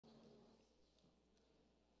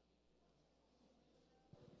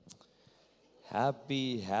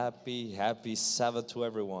Happy Sabbath to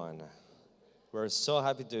everyone. We're so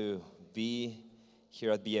happy to be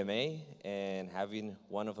here at BMA and having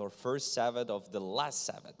one of our first Sabbath of the last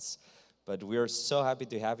Sabbaths. But we are so happy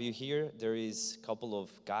to have you here. There is a couple of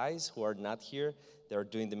guys who are not here. They're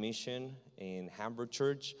doing the mission in Hamburg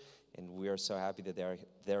Church, and we are so happy that they're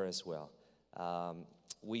there as well.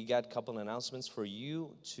 We got a couple announcements for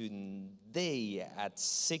you. Today at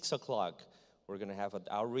 6 o'clock, we're going to have an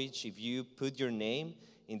outreach. If you put your name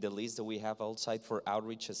in the list that we have outside for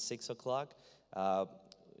outreach at 6 o'clock,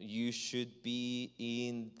 you should be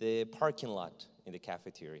in the parking lot in the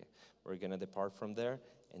cafeteria. We're going to depart from there,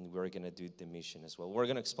 and we're going to do the mission as well. We're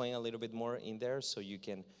going to explain a little bit more in there so you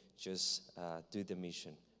can just do the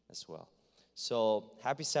mission as well. So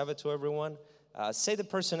happy Sabbath to everyone. Say the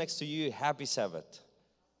person next to you, happy Sabbath.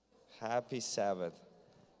 Happy Sabbath.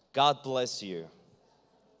 God bless you.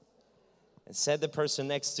 And say the person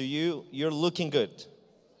next to you, you're looking good.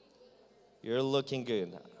 You're looking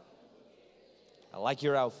good. I like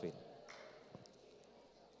your outfit.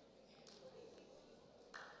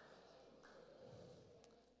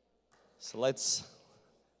 So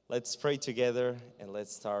let's pray together and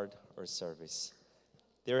let's start our service.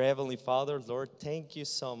 Dear Heavenly Father, Lord, thank you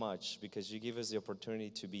so much because you give us the opportunity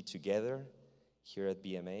to be together here at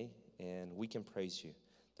BMA, and we can praise you.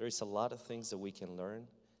 There is a lot of things that we can learn.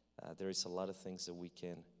 There is a lot of things that we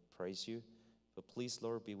can praise you. But please,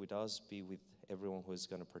 Lord, be with us. Be with everyone who is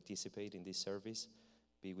going to participate in this service.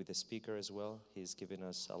 Be with the speaker as well. He's given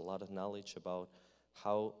us a lot of knowledge about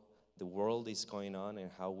how the world is going on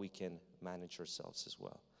and how we can manage ourselves as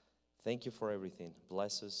well. Thank you for everything.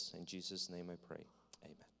 Bless us. In Jesus' name I pray.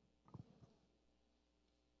 Amen.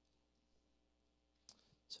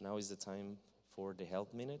 So now is the time for the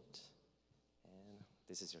health minute. And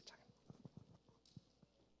this is your time.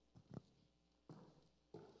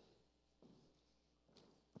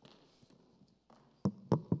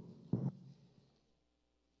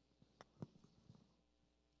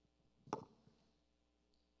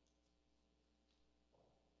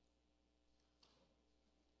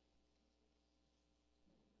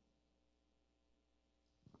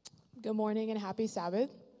 Good morning and happy Sabbath.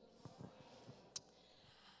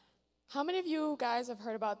 How many of you guys have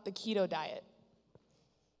heard about the keto diet?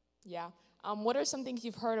 Yeah. What are some things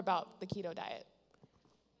you've heard about the keto diet?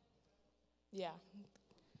 Yeah.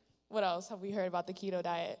 What else have we heard about the keto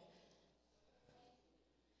diet?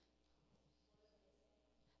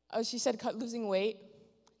 Oh, she said losing weight.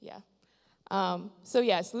 Yeah. So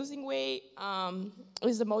yes, losing weight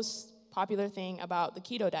is the most popular thing about the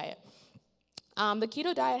keto diet. The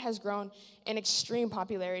keto diet has grown in extreme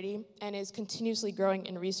popularity and is continuously growing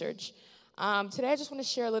in research. Today, I just want to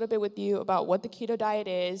share a little bit with you about what the keto diet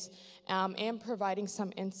is and providing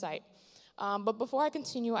some insight. But before I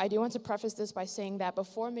continue, I do want to preface this by saying that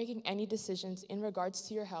before making any decisions in regards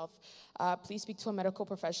to your health, please speak to a medical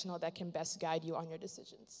professional that can best guide you on your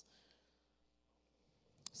decisions.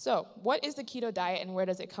 So, what is the keto diet and where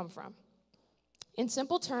does it come from? In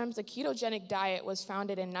simple terms, the ketogenic diet was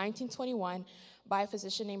founded in 1921 by a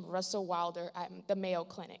physician named Russell Wilder at the Mayo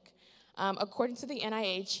Clinic. According to the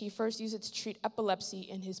NIH, he first used it to treat epilepsy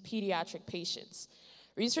in his pediatric patients.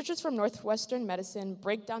 Researchers from Northwestern Medicine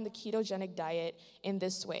break down the ketogenic diet in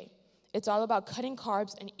this way. It's all about cutting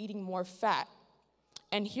carbs and eating more fat.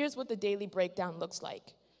 And here's what the daily breakdown looks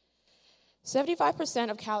like.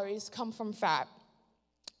 75% of calories come from fat,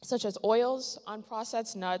 such as oils,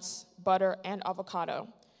 unprocessed nuts, butter, and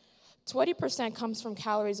avocado. 20% comes from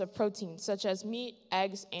calories of protein, such as meat,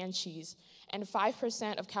 eggs, and cheese. And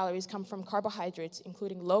 5% of calories come from carbohydrates,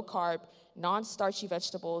 including low-carb, non-starchy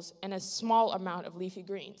vegetables, and a small amount of leafy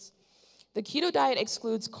greens. The keto diet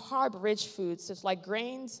excludes carb-rich foods, such like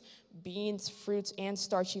grains, beans, fruits, and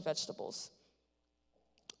starchy vegetables.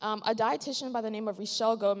 A dietitian by the name of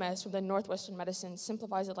Richelle Gomez from the Northwestern Medicine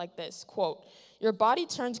simplifies it like this, quote, "Your body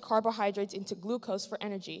turns carbohydrates into glucose for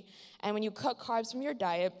energy, and when you cut carbs from your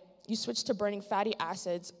diet, you switch to burning fatty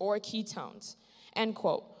acids or ketones," end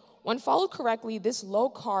quote. When followed correctly, this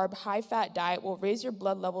low-carb, high-fat diet will raise your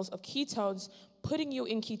blood levels of ketones, putting you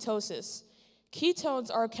in ketosis. Ketones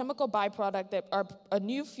are a chemical byproduct that are a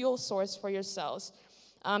new fuel source for your cells.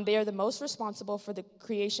 They are the most responsible for the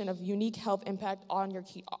creation of unique health impact on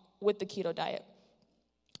with the keto diet.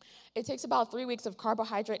 It takes about 3 weeks of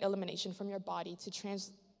carbohydrate elimination from your body to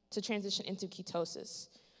transition into ketosis.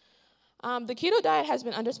 The keto diet has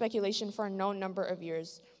been under speculation for a known number of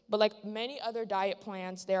years, but like many other diet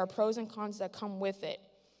plans, there are pros and cons that come with it.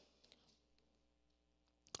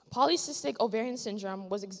 Polycystic ovarian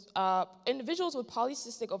syndrome individuals with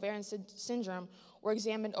polycystic ovarian syndrome were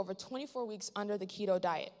examined over 24 weeks under the keto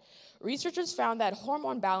diet. Researchers found that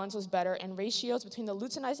hormone balance was better and ratios between the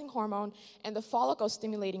luteinizing hormone and the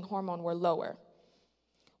follicle-stimulating hormone were lower.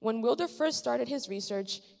 When Wilder first started his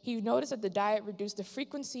research, he noticed that the diet reduced the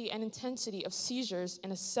frequency and intensity of seizures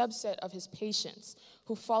in a subset of his patients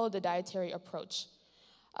who followed the dietary approach.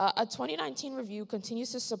 A 2019 review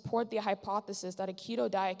continues to support the hypothesis that a keto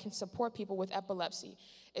diet can support people with epilepsy,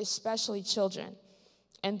 especially children,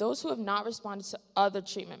 and those who have not responded to other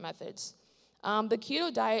treatment methods. The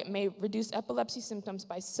keto diet may reduce epilepsy symptoms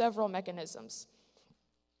by several mechanisms.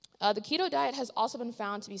 The keto diet has also been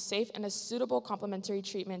found to be safe and a suitable complementary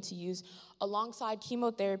treatment to use alongside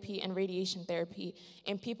chemotherapy and radiation therapy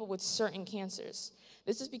in people with certain cancers.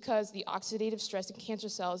 This is because the oxidative stress in cancer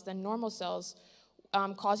cells than normal cells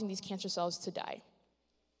causing these cancer cells to die.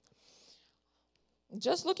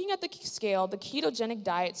 Just looking at the scale, the ketogenic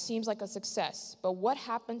diet seems like a success, but what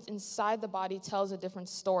happens inside the body tells a different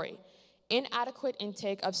story. Inadequate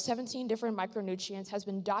intake of 17 different micronutrients has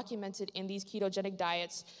been documented in these ketogenic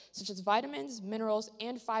diets, such as vitamins, minerals,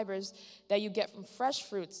 and fibers that you get from fresh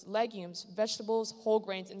fruits, legumes, vegetables, whole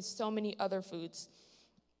grains, and so many other foods.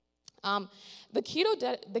 The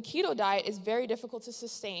keto diet is very difficult to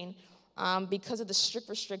sustain because of the strict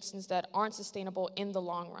restrictions that aren't sustainable in the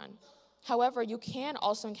long run. However, you can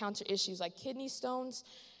also encounter issues like kidney stones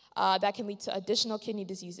that can lead to additional kidney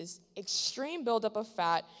diseases, extreme buildup of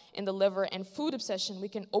fat in the liver, and food obsession. We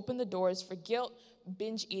can open the doors for guilt,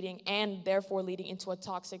 binge eating, and therefore leading into a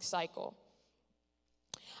toxic cycle.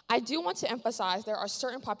 I do want to emphasize there are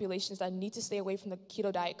certain populations that need to stay away from the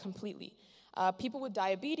keto diet completely. People with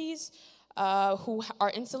diabetes, who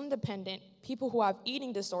are insulin dependent, people who have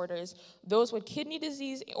eating disorders, those with kidney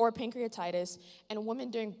disease or pancreatitis, and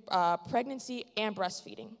women during pregnancy and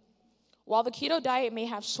breastfeeding. While the keto diet may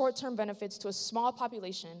have short-term benefits to a small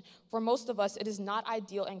population, for most of us it is not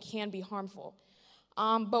ideal and can be harmful.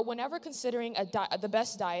 But whenever considering the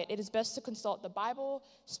best diet, it is best to consult the Bible,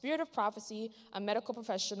 spirit of prophecy, a medical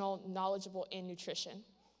professional knowledgeable in nutrition.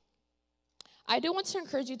 I do want to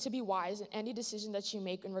encourage you to be wise in any decision that you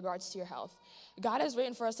make in regards to your health. God has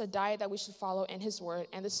written for us a diet that we should follow in His Word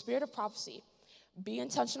and the spirit of prophecy. Be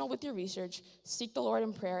intentional with your research, seek the Lord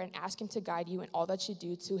in prayer, and ask Him to guide you in all that you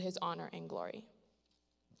do to His honor and glory.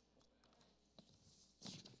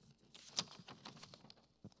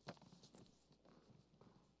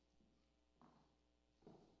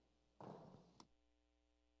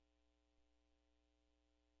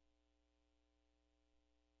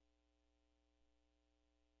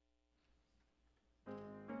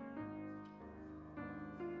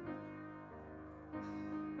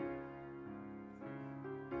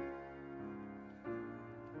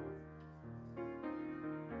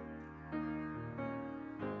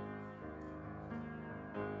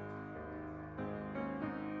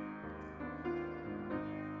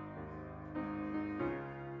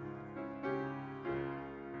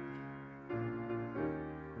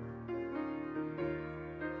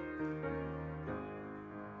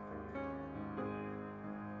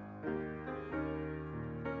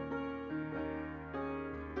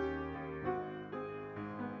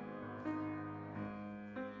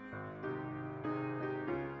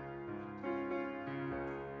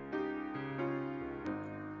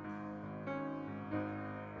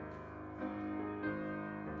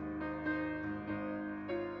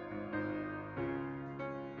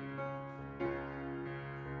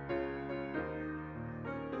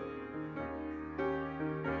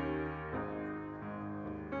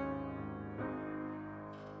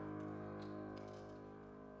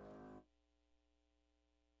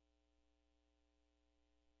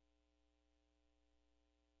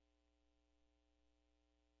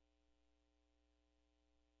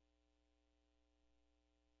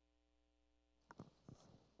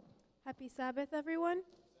 Happy Sabbath, everyone.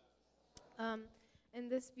 In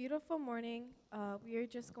this beautiful morning, we are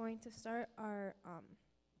just going to start our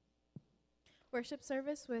worship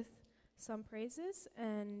service with some praises,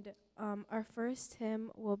 and our first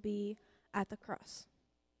hymn will be At the Cross.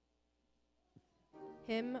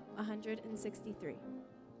 Hymn 163.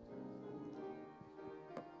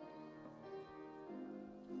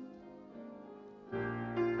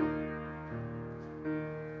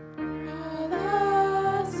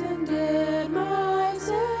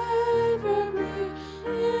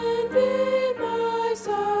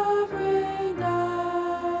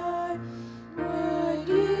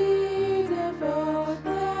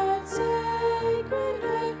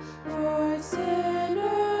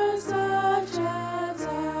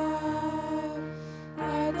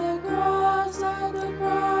 I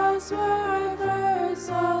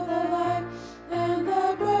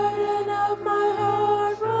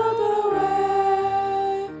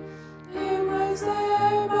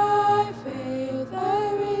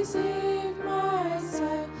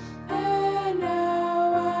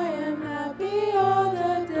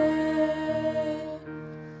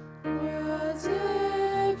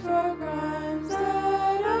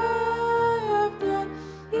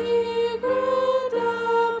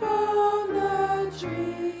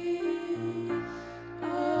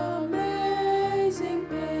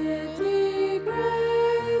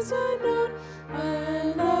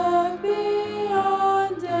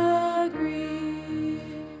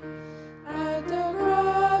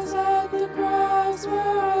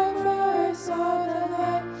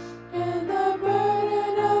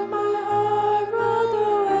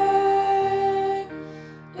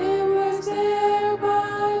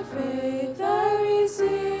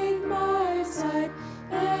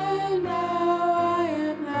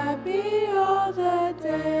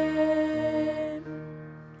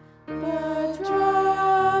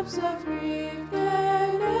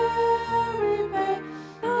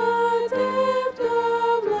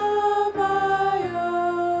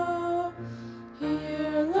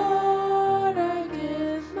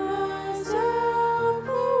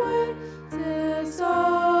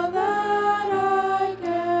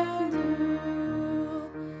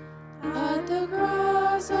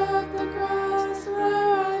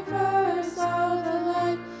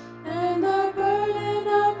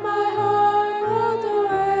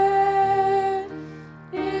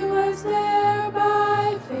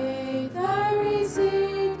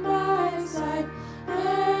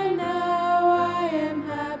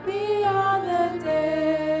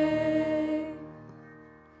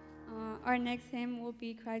Our next hymn will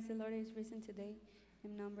be Christ the Lord is Risen Today,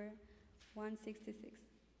 hymn number 166.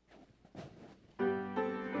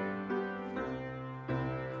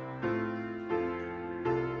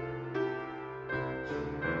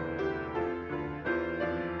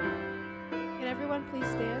 Can everyone please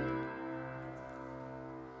stand?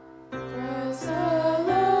 Christ the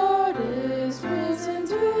Lord is risen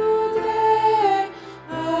today.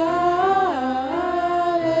 Alleluia.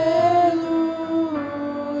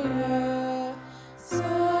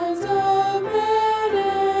 Sons of men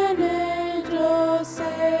and angels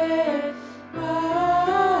say, Alleluia.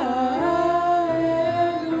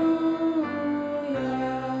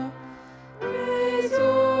 Raise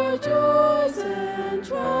your joys and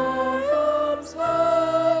triumphs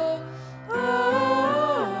high. Alleluia.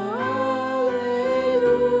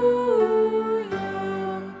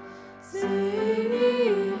 Sing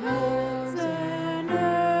ye heavens and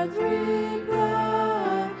earth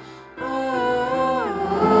reply.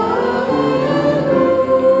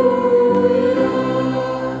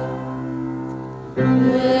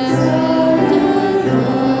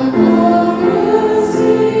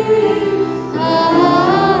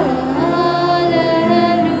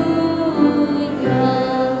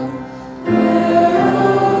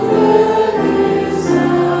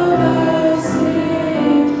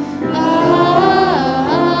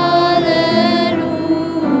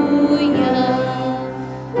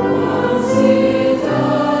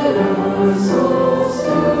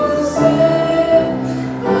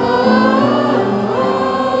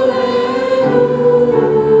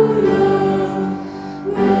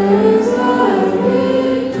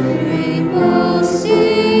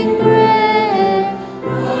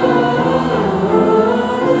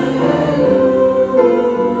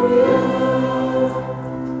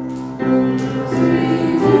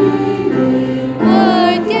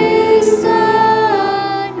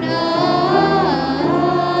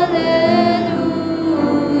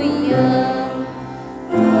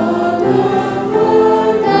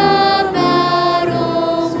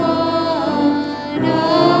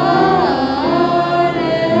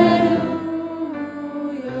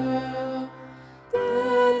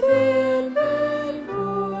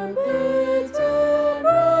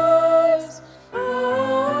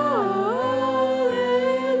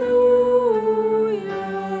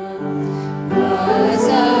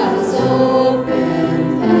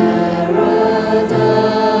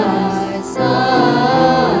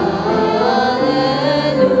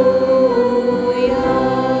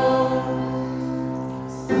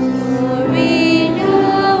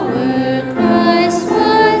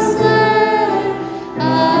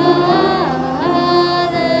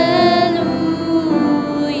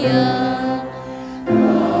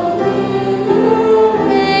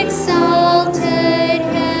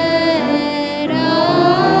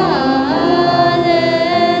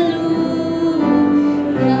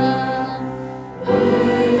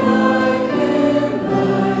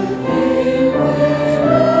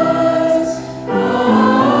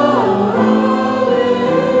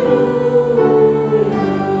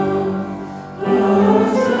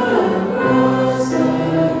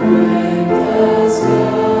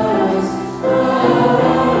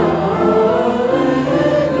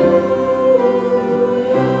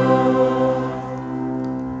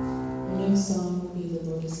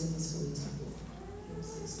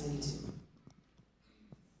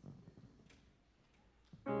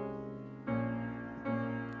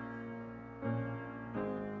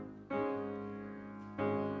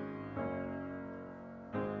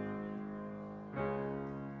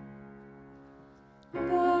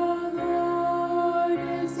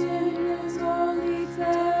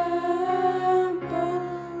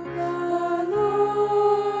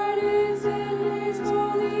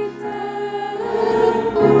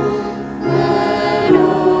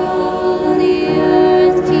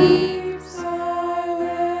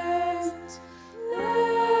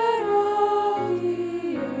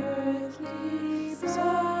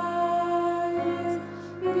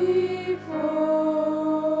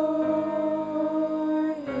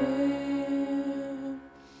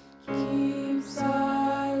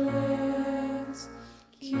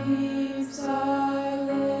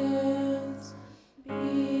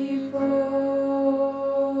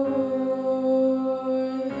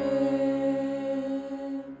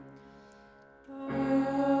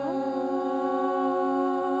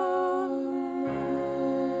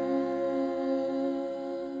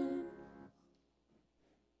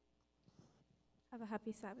 Have a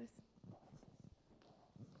happy Sabbath.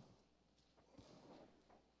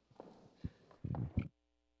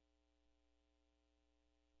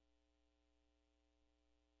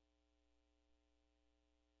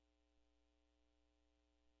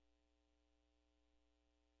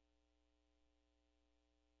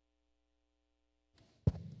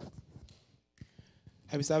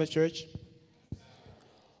 Happy Sabbath, church.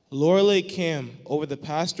 Laurel Lake Camp, over the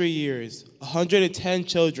past 3 years, 110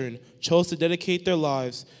 children chose to dedicate their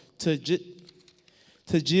lives to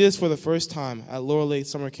Jesus for the first time at Laurel Lake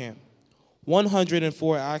Summer Camp.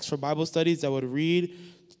 104 asked for Bible studies that would lead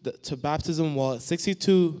to baptism, while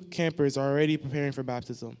 62 campers are already preparing for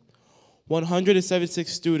baptism.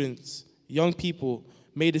 176 students, young people,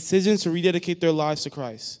 made decisions to rededicate their lives to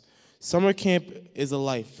Christ. Summer camp is a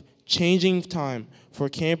life-changing time for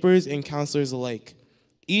campers and counselors alike.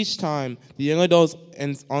 Each time, the young adults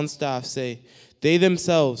on staff say they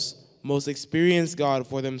themselves most experience God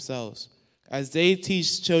for themselves as they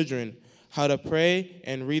teach children how to pray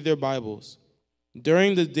and read their Bibles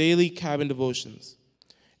during the daily cabin devotions.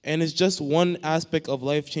 And it's just one aspect of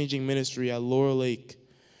life-changing ministry at Laurel Lake.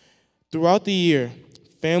 Throughout the year,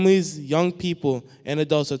 families, young people, and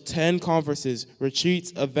adults attend conferences,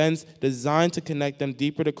 retreats, events designed to connect them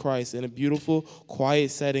deeper to Christ in a beautiful,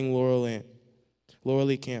 quiet setting, Laurel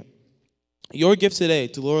Lake Camp. Your gift today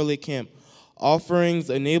to Laurel Lake Camp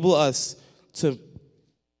offerings enable us to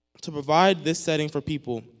provide this setting for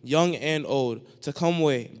people, young and old, to come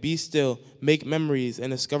away, be still, make memories,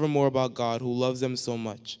 and discover more about God who loves them so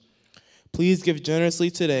much. Please give generously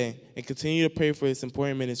today and continue to pray for this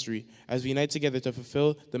important ministry as we unite together to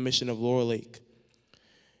fulfill the mission of Laurel Lake.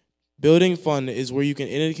 Building fund is where you can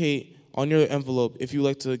indicate on your envelope if you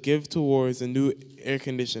like to give towards a new air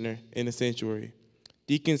conditioner in the sanctuary.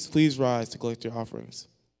 Deacons, please rise to collect your offerings.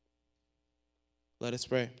 Let us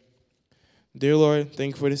pray. Dear Lord,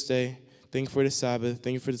 thank you for this day. Thank you for this Sabbath.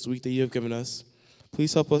 Thank you for this week that you have given us.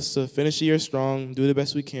 Please help us to finish the year strong, do the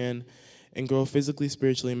best we can, and grow physically,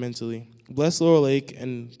 spiritually, and mentally. Bless Laurel Lake,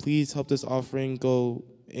 and please help this offering go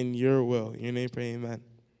in your will. In your name, pray, amen.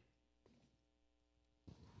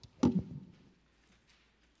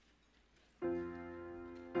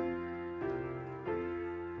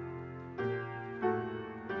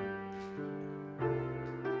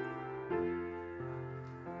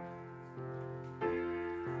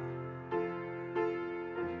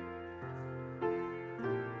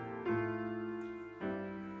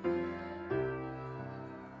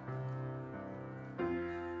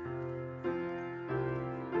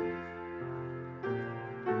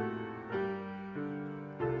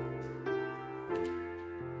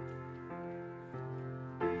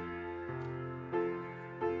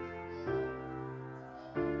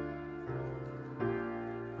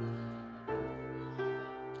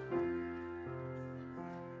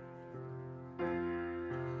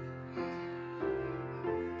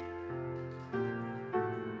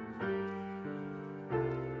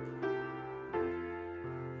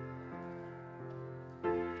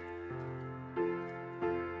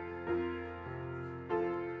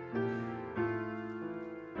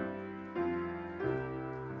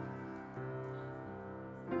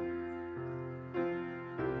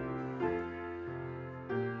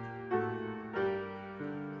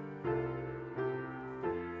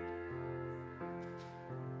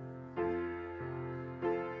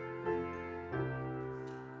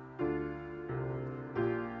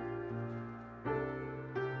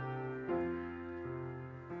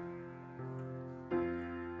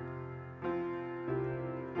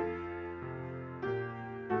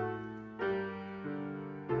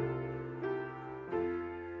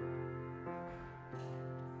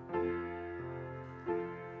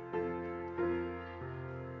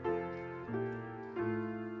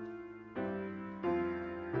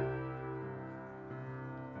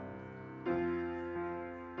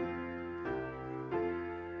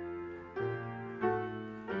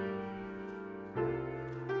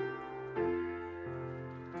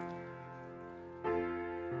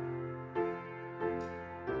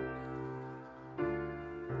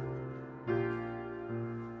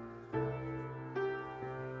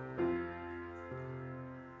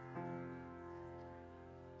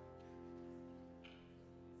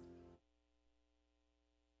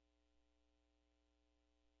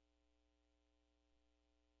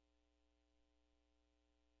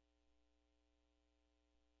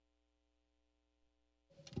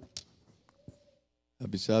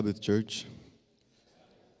 Happy Sabbath, church.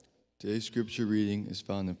 Today's scripture reading is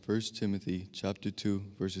found in 1 Timothy chapter 2,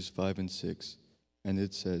 verses 5 and 6, and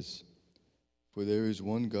it says, "For there is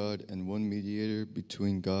one God and one mediator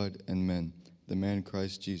between God and men, the man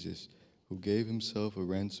Christ Jesus, who gave himself a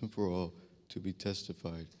ransom for all, to be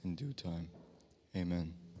testified in due time."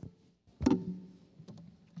 Amen.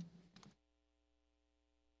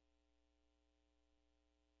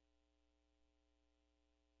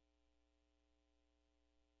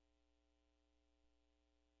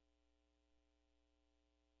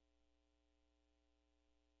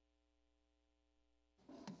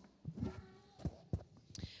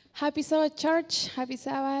 Happy Sabbath, church. Happy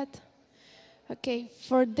Sabbath. Okay,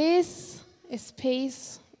 for this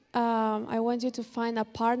space, I want you to find a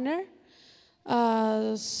partner.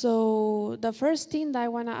 So the first thing that I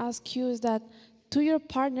want to ask you is that to your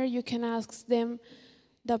partner, you can ask them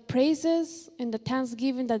the praises and the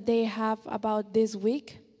thanksgiving that they have about this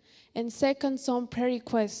week. And second, some prayer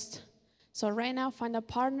requests. So right now, find a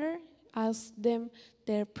partner, ask them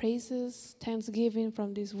their praises, thanksgiving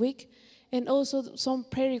from this week, and also some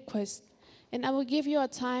prayer requests. And I will give you a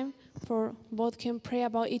time for both can pray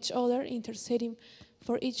about each other, interceding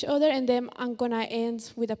for each other, and then I'm going to end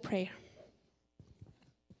with a prayer.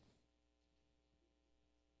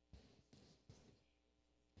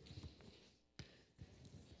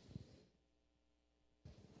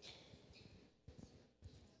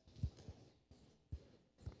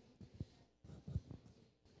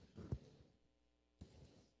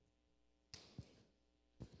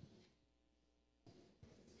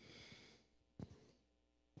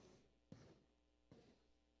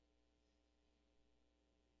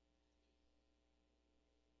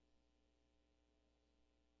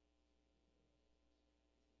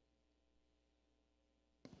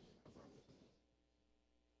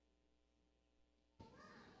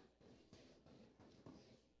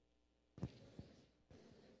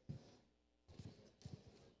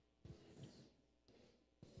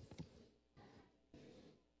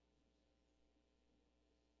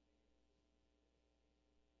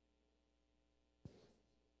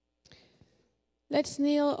 Let's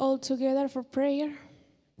kneel all together for prayer.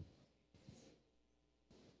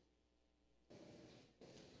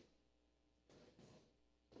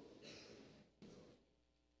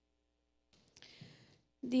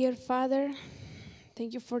 Dear Father,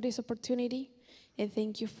 thank you for this opportunity, and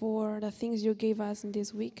thank you for the things you gave us in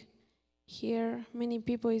this week. Here, many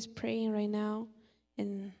people is praying right now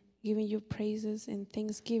and giving you praises and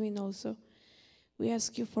thanksgiving also. We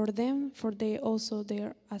ask you for them, for they also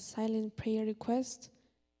their a silent prayer request.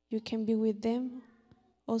 You can be with them,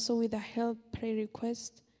 also with a help prayer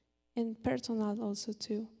request, and personal also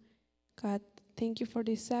too. God, thank you for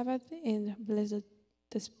this Sabbath, and bless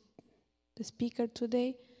the speaker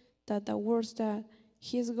today, that the words that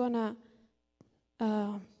he's gonna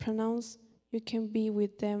pronounce, you can be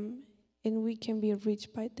with them, and we can be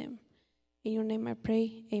reached by them. In your name I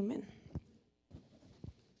pray, amen.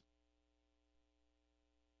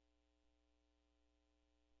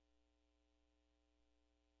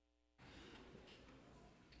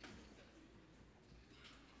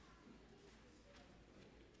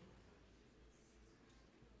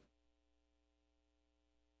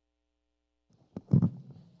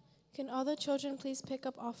 Can all the children please pick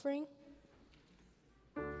up offering?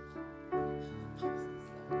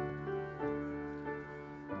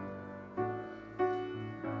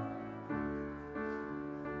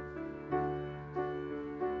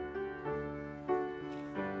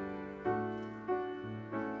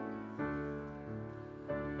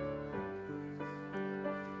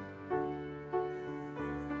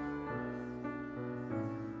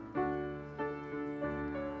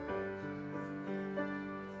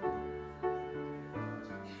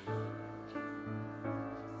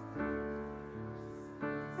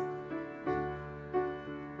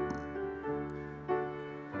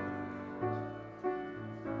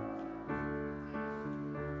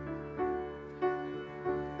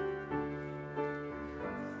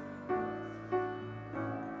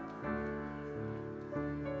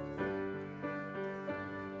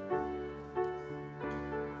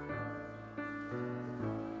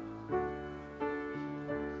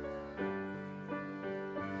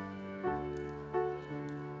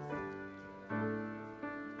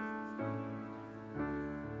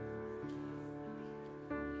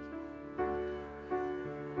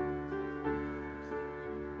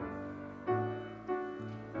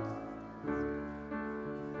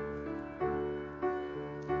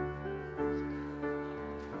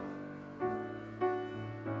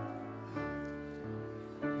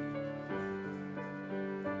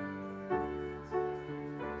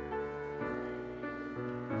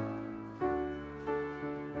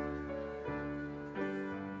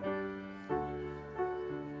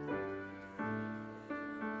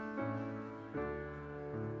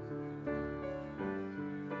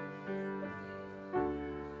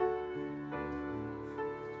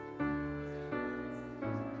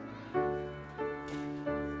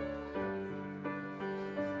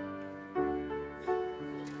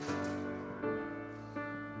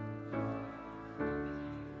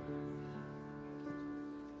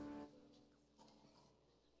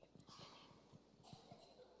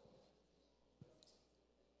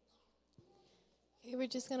 Okay, we're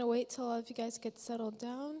just going to wait till all of you guys get settled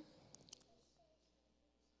down.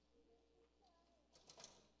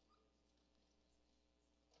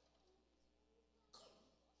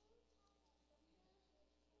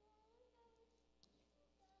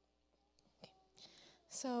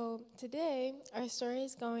 So today, our story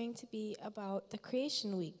is going to be about the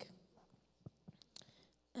creation week.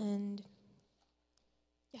 And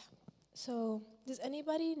yeah, so does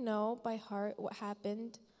anybody know by heart what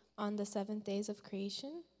happened on the 7 days of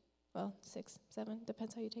creation? Well, 6, 7,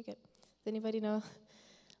 depends how you take it. Does anybody know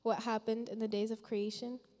what happened in the days of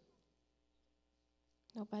creation?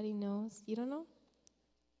 Nobody knows. You don't know?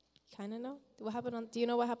 Kind of know? Do you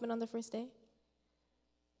know what happened on the first day?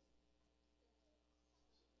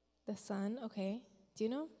 The sun, okay. Do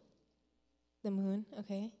you know? The moon,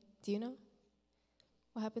 okay. Do you know?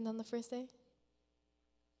 What happened on the first day?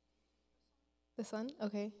 The sun,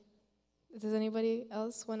 okay. Does anybody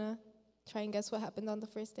else want to try and guess what happened on the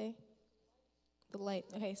first day? The light.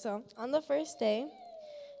 Okay, so on the first day,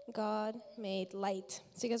 God made light.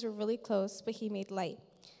 So you guys were really close, but he made light.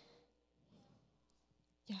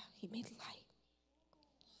 Yeah, he made light.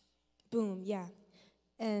 Boom, yeah.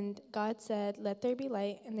 And God said, let there be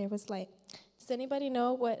light, and there was light. Does anybody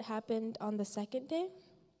know what happened on the second day?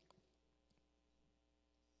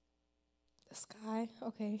 The sky,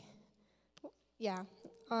 okay. Yeah,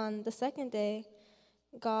 on the second day,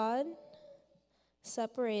 God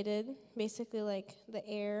separated basically like the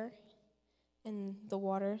air and the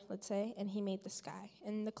water, let's say, and he made the sky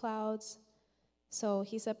and the clouds. So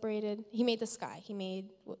he made the sky. He made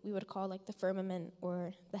what we would call like the firmament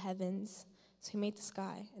or the heavens. So he made the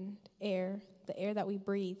sky and air, the air that we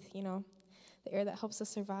breathe, the air that helps us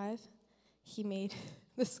survive. He made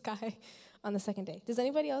the sky on the second day. Does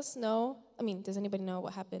anybody know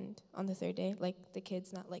what happened on the third day? Like the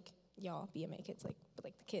kids, not like y'all BMA kids, but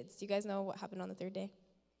like the kids. Do you guys know what happened on the third day?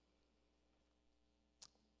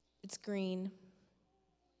 It's green.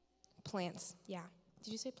 Plants, yeah.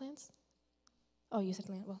 Did you say plants? Oh, you said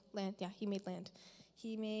land. Well, land, yeah, he made land.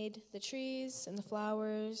 He made the trees and the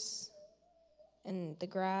flowers and the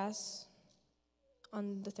grass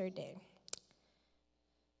on the third day.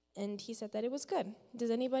 And he said that it was good. Does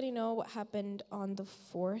anybody know what happened on the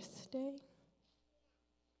fourth day?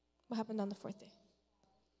 What happened on the fourth day?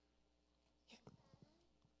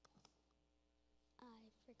 I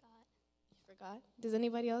forgot. You forgot? Does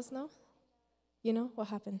anybody else know? You know what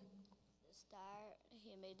happened?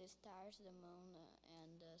 He made the stars, the moon,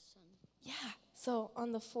 and the sun. Yeah. So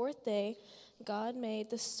on the fourth day, God made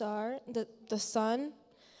the sun,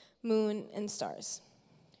 moon, and stars.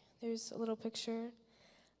 There's a little picture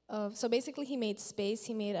so basically he made space,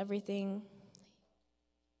 he made everything.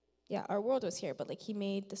 Yeah, our world was here, but like he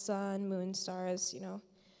made the sun, moon, stars,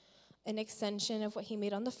 an extension of what he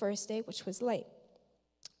made on the first day, which was light.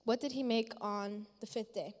 What did he make on the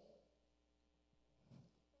fifth day?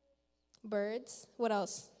 Birds. What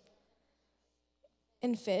else?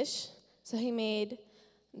 And fish. So he made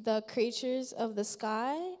the creatures of the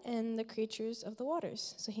sky and the creatures of the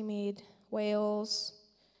waters. So he made whales.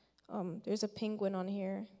 There's a penguin on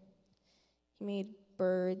here. He made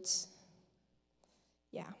birds.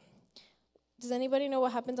 Yeah. Does anybody know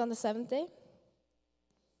what happens on the seventh day?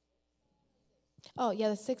 Oh, yeah,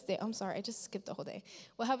 the sixth day. I'm sorry, I just skipped the whole day.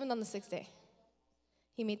 What happened on the sixth day?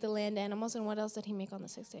 He made the land animals, and what else did he make on the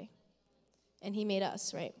sixth day? And he made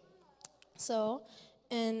us, right? So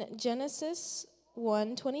in Genesis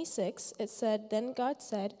 1:26, it said, "Then God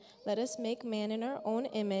said, 'Let us make man in our own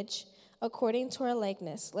image, according to our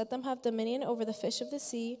likeness. Let them have dominion over the fish of the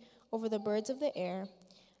sea, over the birds of the air,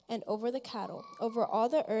 and over the cattle, over all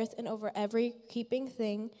the earth, and over every creeping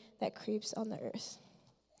thing that creeps on the earth.'"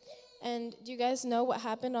 And do you guys know what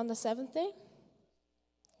happened on the seventh day?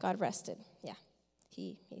 God rested. Yeah,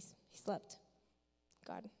 he slept.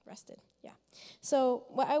 God rested. Yeah. So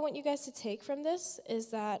what I want you guys to take from this is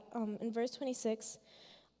that in verse 26,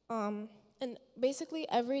 and basically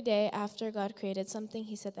every day after God created something,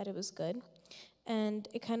 he said that it was good. And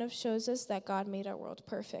it kind of shows us that God made our world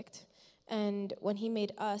perfect. And when he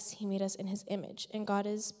made us in his image. And God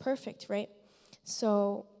is perfect, right?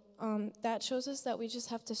 So that shows us that we just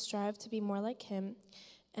have to strive to be more like him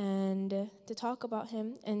and to talk about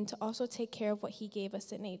him and to also take care of what he gave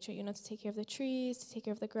us in nature. To take care of the trees, to take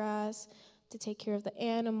care of the grass, to take care of the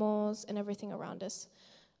animals and everything around us.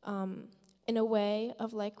 In a way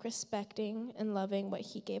of like respecting and loving what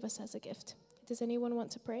he gave us as a gift. Does anyone want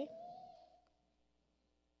to pray?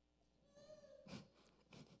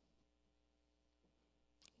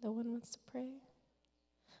 No one wants to pray?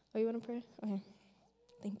 Oh, you want to pray? Okay.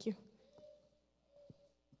 Thank you.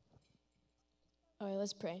 All right,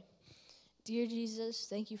 let's pray. Dear Jesus,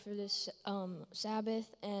 thank you for this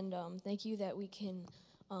Sabbath, and thank you that we can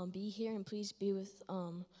be here, and please be with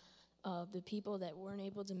the people that weren't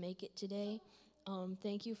able to make it today.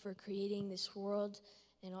 Thank you for creating this world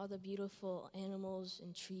and all the beautiful animals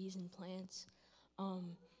and trees and plants.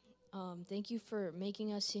 Thank you for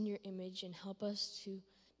making us in your image and help us to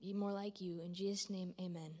be more like you. In Jesus' name,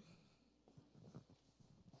 amen.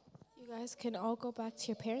 You guys can all go back to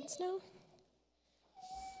your parents now.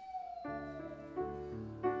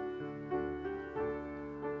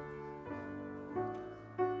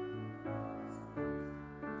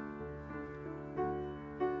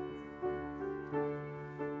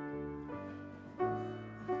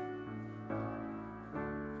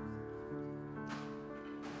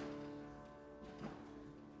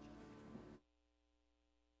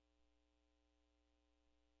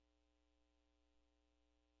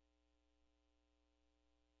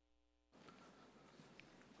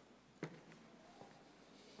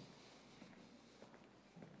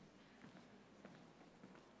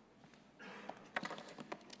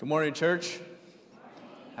 Good morning, church.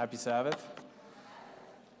 Happy Sabbath.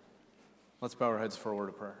 Let's bow our heads for a word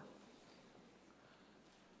of prayer.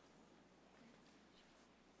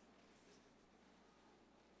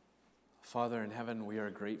 Father in heaven, we are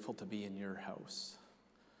grateful to be in your house.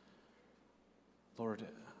 Lord,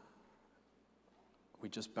 we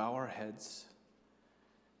just bow our heads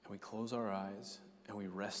and we close our eyes and we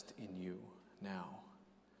rest in you now.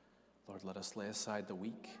 Lord, let us lay aside the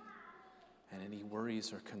weak and any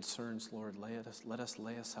worries or concerns. Lord, let us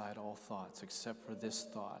lay aside all thoughts except for this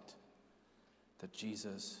thought, that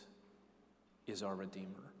Jesus is our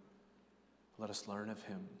Redeemer. Let us learn of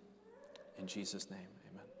him. In Jesus' name,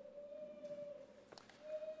 amen.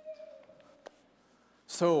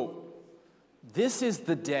 So, this is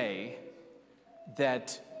the day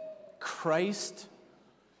that Christ,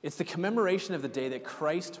 it's the commemoration of the day that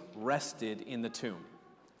Christ rested in the tomb.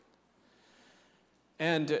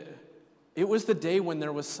 And it was the day when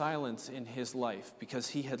there was silence in his life because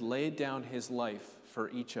he had laid down his life for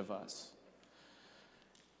each of us.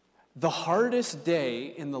 The hardest day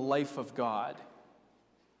in the life of God,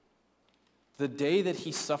 the day that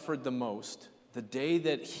he suffered the most, the day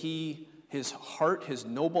that his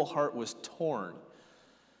noble heart was torn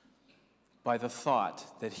by the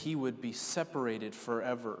thought that he would be separated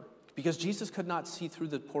forever because Jesus could not see through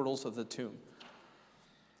the portals of the tomb.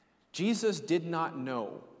 Jesus did not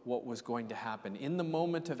know what was going to happen. In the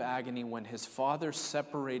moment of agony when his Father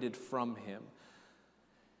separated from him,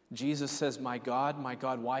 Jesus says, my God,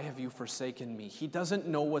 why have you forsaken me? He doesn't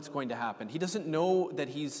know what's going to happen. He doesn't know that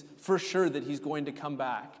he's for sure that he's going to come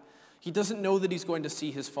back. He doesn't know that he's going to see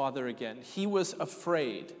his Father again. He was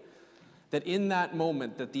afraid that in that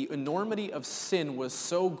moment that the enormity of sin was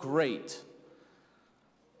so great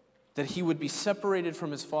that he would be separated from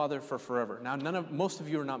his Father for forever. Now, most of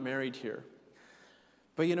you are not married here.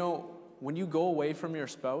 But you know, when you go away from your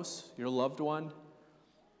spouse, your loved one,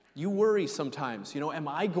 you worry sometimes, am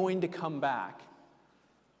I going to come back?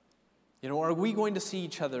 Are we going to see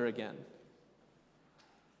each other again?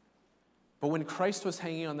 But when Christ was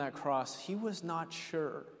hanging on that cross, he was not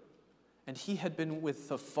sure. And he had been with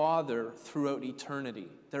the Father throughout eternity.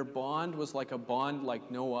 Their bond was like a bond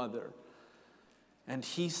like no other. And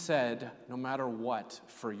he said, no matter what,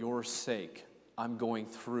 for your sake, I'm going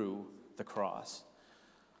through the cross.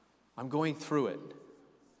 I'm going through it,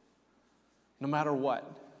 no matter what,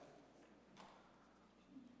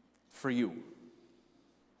 for you.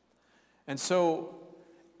 And so,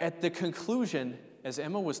 at the conclusion, as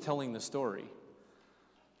Emma was telling the story,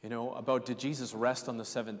 about did Jesus rest on the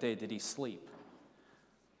seventh day? Did he sleep?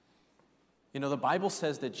 The Bible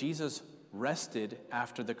says that Jesus rested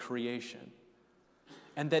after the creation,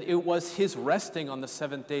 and that it was his resting on the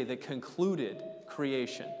seventh day that concluded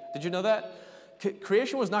creation. Did you know that?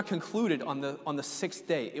 Creation was not concluded on the sixth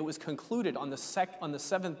day. It was concluded on the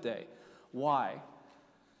seventh day. Why?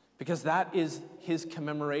 Because that is his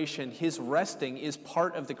commemoration. His resting is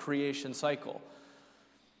part of the creation cycle.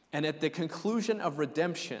 And at the conclusion of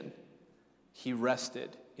redemption, he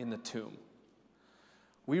rested in the tomb.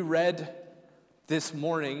 We read this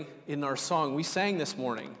morning in our song, we sang this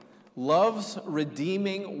morning, love's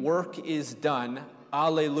redeeming work is done,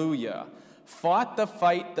 alleluia. Fought the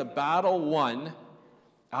fight, the battle won,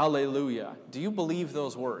 alleluia. Do you believe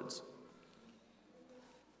those words?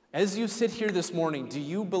 As you sit here this morning, do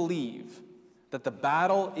you believe that the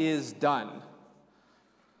battle is done?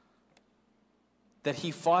 That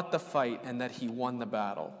he fought the fight and that he won the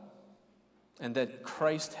battle? And that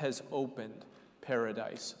Christ has opened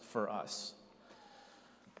paradise for us?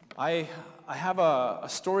 I have a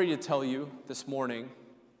story to tell you this morning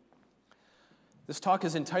This talk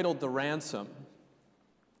is entitled The Ransom.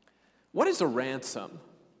 What is a ransom?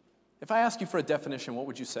 If I ask you for a definition, what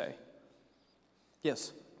would you say?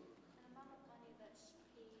 Yes?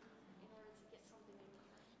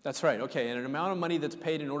 That's right, okay, and an amount of money that's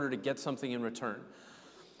paid in order to get something in return.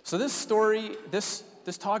 So this story, this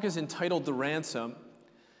talk is entitled The Ransom,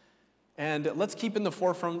 and let's keep in the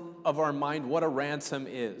forefront of our mind what a ransom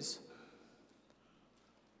is.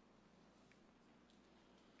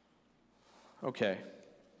 Okay.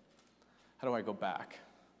 How do I go back?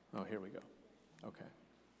 Oh, here we go. Okay.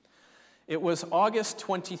 It was August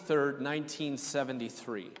 23rd,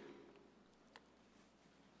 1973.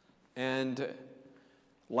 And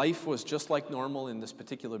life was just like normal in this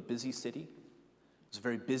particular busy city. It was a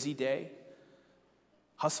very busy day.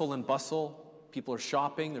 Hustle and bustle. People are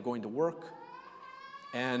shopping. They're going to work.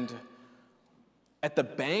 And at the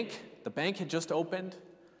bank had just opened.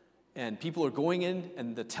 And people are going in,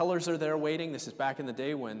 and the tellers are there waiting. This is back in the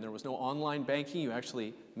day when there was no online banking. You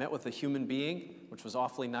actually met with a human being, which was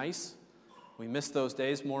awfully nice. We miss those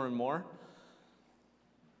days more and more.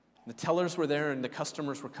 The tellers were there, and the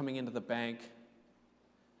customers were coming into the bank.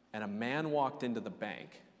 And a man walked into the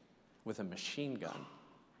bank with a machine gun,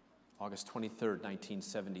 August 23rd,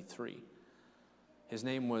 1973. His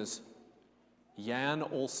name was Jan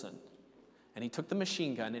Olsen. And he took the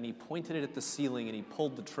machine gun and he pointed it at the ceiling and he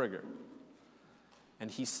pulled the trigger.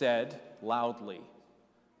 And he said loudly,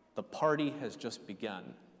 "The party has just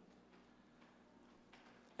begun."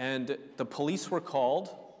 And the police were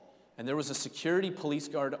called, and there was a security police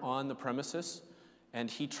guard on the premises, and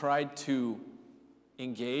he tried to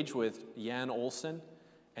engage with Jan Olsen,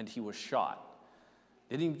 and he was shot.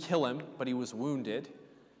 They didn't kill him, but he was wounded.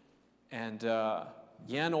 And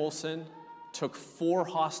Jan Olsen took 4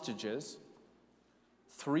 hostages,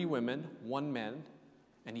 3 women, 1 man,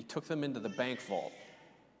 and he took them into the bank vault.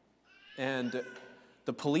 And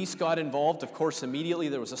the police got involved. Of course, immediately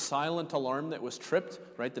there was a silent alarm that was tripped,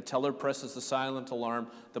 right? The teller presses the silent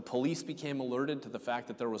alarm. The police became alerted to the fact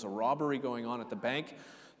that there was a robbery going on at the bank.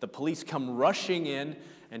 The police come rushing in,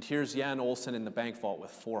 and here's Jan Olsen in the bank vault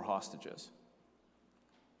with 4 hostages.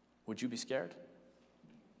 Would you be scared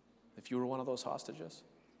if you were one of those hostages?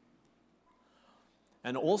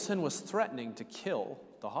 And Olsen was threatening to kill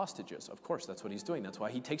the hostages. Of course, that's what he's doing. That's why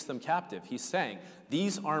he takes them captive. He's saying,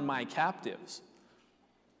 "These are my captives."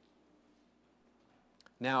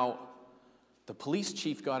 Now, the police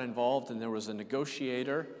chief got involved, and there was a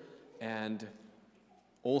negotiator, and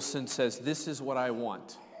Olsen says, "This is what I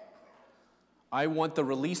want. I want the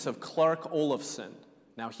release of Clark Olofsson."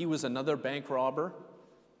 Now, he was another bank robber,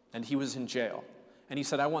 and he was in jail. And he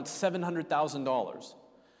said, "I want $700,000.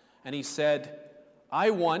 And he said,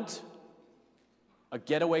 "I want a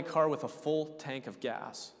getaway car with a full tank of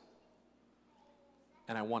gas.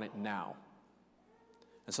 And I want it now."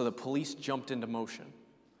 And so the police jumped into motion.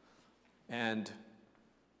 And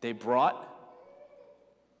they brought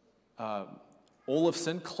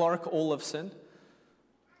Olofsson, Clark Olofsson,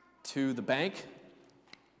 to the bank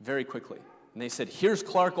very quickly. And they said, "Here's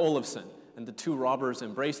Clark Olofsson." And the 2 robbers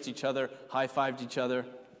embraced each other, high-fived each other.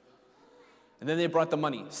 And then they brought the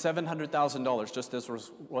money, $700,000, just as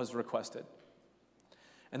was requested.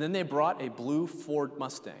 And then they brought a blue Ford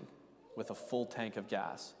Mustang with a full tank of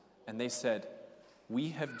gas. And they said, "We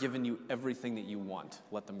have given you everything that you want.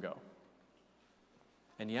 Let them go."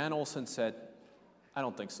 And Jan Olsen said, "I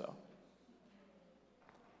don't think so."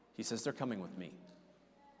 He says, "They're coming with me."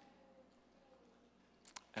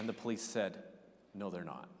 And the police said, "No, they're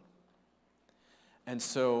not." And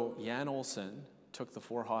so Jan Olsen took the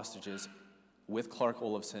 4 hostages with Clark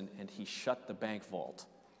Olofsson, and he shut the bank vault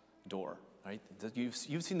door, right? You've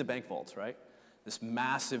seen the bank vaults, right? This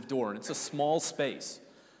massive door, and it's a small space,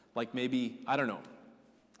 like maybe, I don't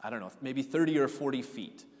know, maybe 30 or 40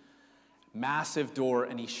 feet. Massive door,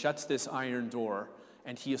 and he shuts this iron door,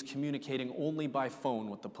 and he is communicating only by phone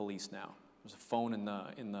with the police now. There's a phone in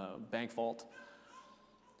the bank vault.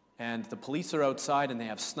 And the police are outside, and they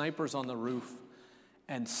have snipers on the roof.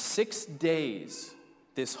 And 6 days,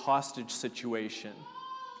 this hostage situation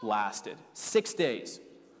lasted. 6 days,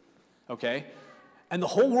 okay? And the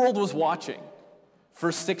whole world was watching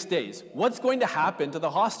for 6 days. What's going to happen to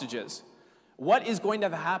the hostages? What is going to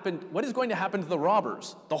happen to the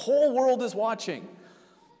robbers? The whole world is watching.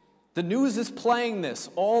 The news is playing this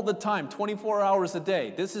all the time, 24 hours a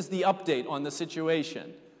day. This is the update on the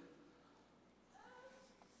situation.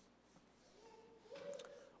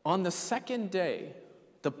 On the 2nd day,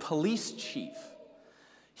 the police chief,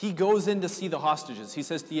 he goes in to see the hostages. He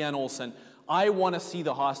says to Jan Olsen, "I want to see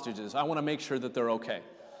the hostages. I want to make sure that they're okay."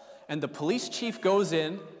 And the police chief goes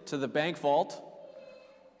in to the bank vault.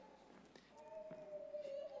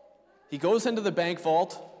 He goes into the bank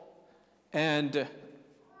vault, and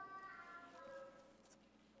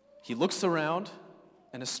he looks around,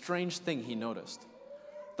 and a strange thing he noticed.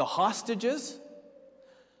 The hostages,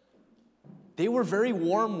 they were very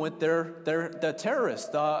warm with the terrorists,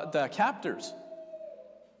 the captors.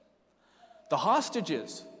 The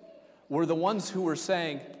hostages were the ones who were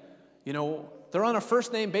saying, you know, they're on a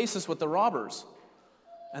first-name basis with the robbers.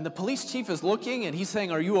 And the police chief is looking, and he's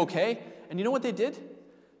saying, are you okay? And you know what they did?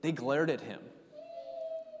 They glared at him.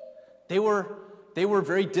 They were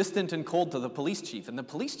very distant and cold to the police chief. And the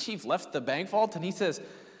police chief left the bank vault, and he says,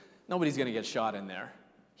 nobody's going to get shot in there.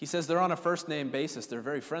 He says they're on a first-name basis. They're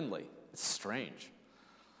very friendly. It's strange.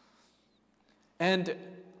 And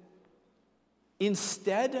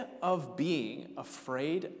instead of being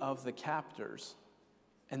afraid of the captors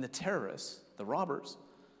and the terrorists, the robbers,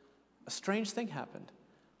 a strange thing happened.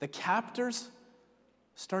 The captors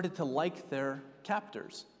started to like their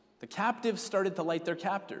captors. The captives started to like their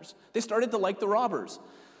captors. They started to like the robbers.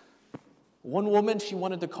 One woman, she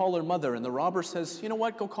wanted to call her mother, and the robber says, you know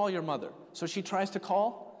what, go call your mother. So she tries to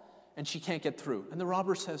call, and she can't get through. And the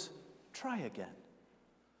robber says, try again.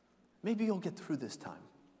 Maybe you'll get through this time.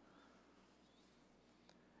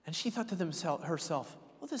 And she thought to herself,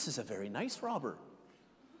 well, this is a very nice robber.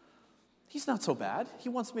 He's not so bad. He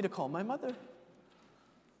wants me to call my mother.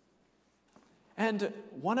 And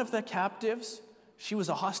one of the captives, she was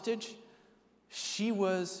a hostage. She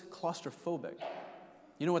was claustrophobic.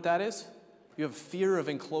 You know what that is? You have fear of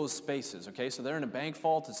enclosed spaces, okay? So they're in a bank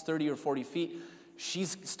vault. It's 30 or 40 feet.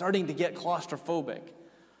 She's starting to get claustrophobic.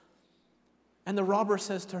 And the robber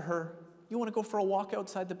says to her, you want to go for a walk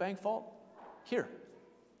outside the bank vault? Here.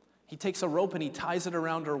 He takes a rope and he ties it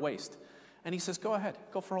around her waist. And he says, go ahead,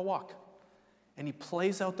 go for a walk. And he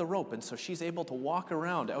plays out the rope, and so she's able to walk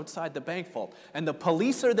around outside the bank vault. And the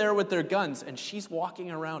police are there with their guns, and she's walking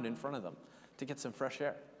around in front of them to get some fresh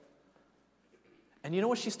air. And you know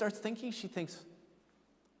what she starts thinking? She thinks,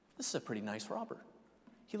 this is a pretty nice robber.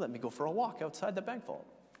 He let me go for a walk outside the bank vault.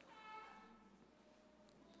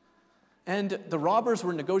 And the robbers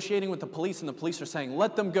were negotiating with the police, and the police are saying,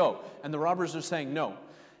 let them go. And the robbers are saying, no.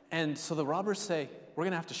 And so the robbers say, we're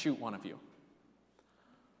going to have to shoot one of you.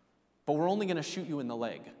 But we're only going to shoot you in the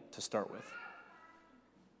leg to start with.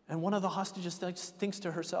 And one of the hostages thinks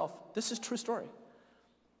to herself, this is a true story.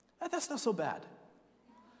 That's not so bad.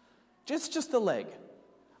 It's just the leg.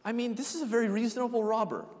 I mean, this is a very reasonable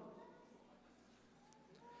robber.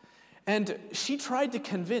 And she tried to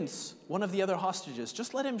convince one of the other hostages,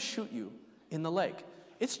 just let him shoot you in the leg.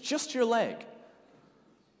 It's just your leg.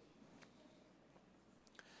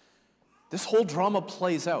 This whole drama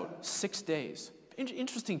plays out 6 days.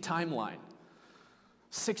 Interesting timeline.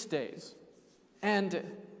 6 days. And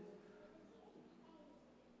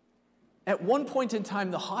at one point in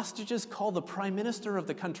time, the hostages call the prime minister of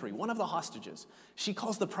the country, one of the hostages. She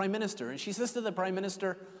calls the prime minister, and she says to the prime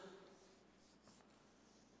minister,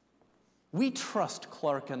 we trust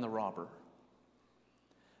Clark and the robber.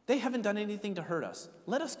 They haven't done anything to hurt us.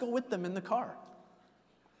 Let us go with them in the car.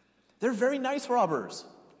 They're very nice robbers.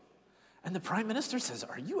 And the prime minister says,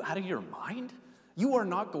 are you out of your mind? You are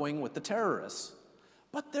not going with the terrorists.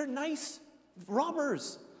 But they're nice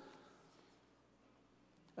robbers.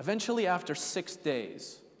 Eventually, after 6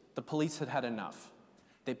 days, the police had had enough.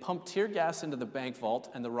 They pumped tear gas into the bank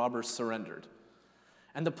vault, and the robbers surrendered.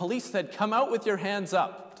 And the police said, come out with your hands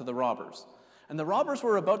up to the robbers. And the robbers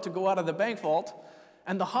were about to go out of the bank vault,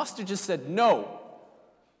 and the hostages said, no,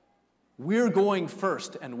 we're going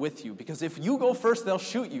first and with you, because if you go first, they'll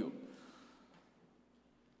shoot you.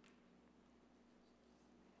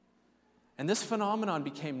 And this phenomenon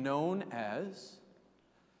became known as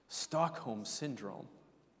Stockholm Syndrome,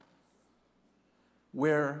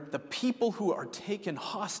 where the people who are taken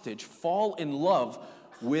hostage fall in love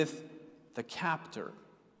with the captor.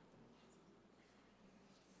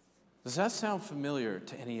 Does that sound familiar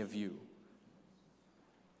to any of you?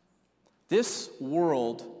 This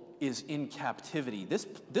world is in captivity.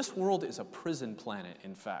 This world is a prison planet,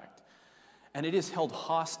 in fact, and it is held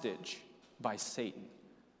hostage by Satan.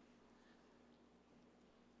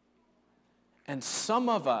 And some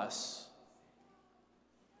of us,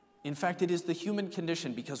 in fact, it is the human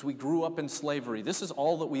condition because we grew up in slavery. This is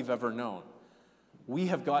all that we've ever known. We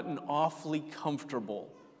have gotten awfully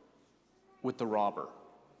comfortable with the robber.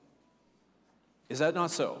 Is that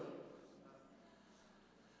not so?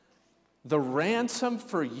 The ransom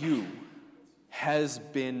for you has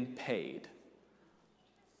been paid.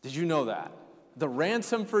 Did you know that? The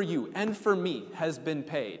ransom for you and for me has been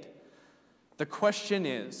paid. The question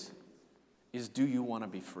is do you want to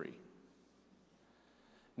be free?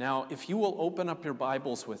 Now, if you will open up your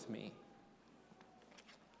Bibles with me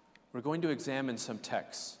we're going to examine some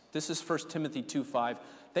texts. This is 1 Timothy 2:5.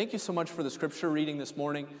 Thank you so much for the scripture reading this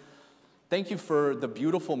morning. Thank you for the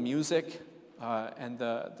beautiful music and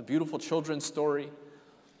the beautiful children's story.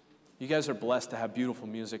 You guys are blessed to have beautiful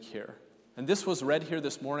music here. And this was read here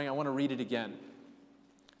this morning. I want to read it again.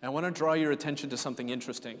 I want to draw your attention to something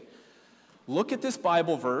interesting. Look at this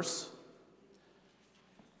Bible verse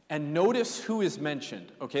and notice who is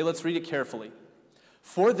mentioned. Okay, let's read it carefully.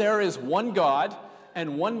 For there is one God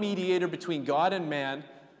and one mediator between God and men,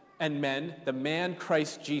 the man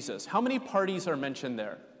Christ Jesus. How many parties are mentioned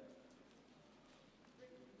there?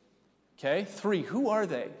 Okay, 3. Who are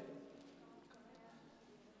they?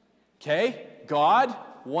 Okay, God,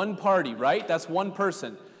 one party, right? That's one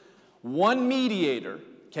person. One mediator,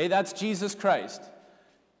 okay, that's Jesus Christ.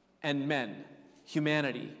 And men,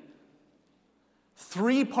 humanity.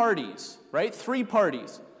 3 parties, right? 3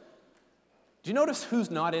 parties. Do you notice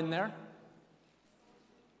who's not in there?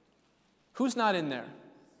 Who's not in there?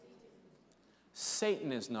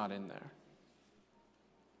 Satan is not in there.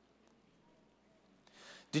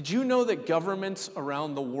 Did you know that governments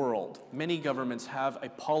around the world, many governments have a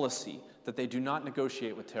policy that they do not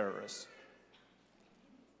negotiate with terrorists?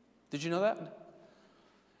 Did you know that?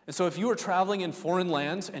 And so if you are traveling in foreign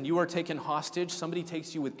lands and you are taken hostage, somebody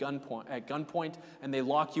takes you at gunpoint and they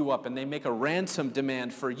lock you up and they make a ransom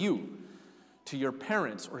demand for you to your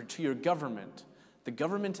parents or to your government. The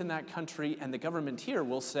government in that country and the government here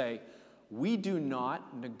will say, we do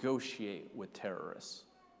not negotiate with terrorists.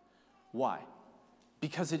 Why?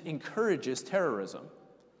 Because it encourages terrorism.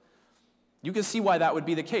 You can see why that would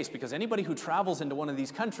be the case, because anybody who travels into one of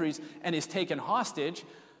these countries and is taken hostage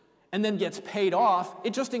and then gets paid off,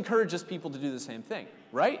 it just encourages people to do the same thing,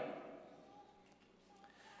 right?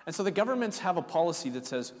 And so the governments have a policy that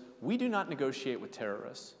says, we do not negotiate with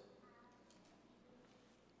terrorists.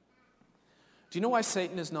 Do you know why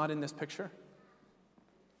Satan is not in this picture?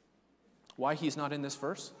 Why he's not in this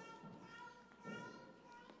verse?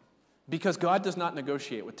 Because God does not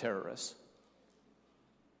negotiate with terrorists.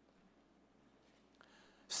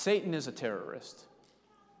 Satan is a terrorist.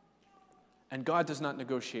 And God does not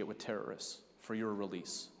negotiate with terrorists for your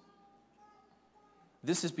release.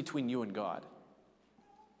 This is between you and God.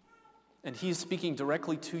 And he is speaking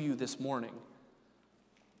directly to you this morning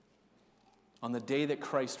on the day that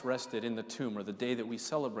Christ rested in the tomb, or the day that we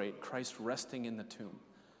celebrate Christ resting in the tomb.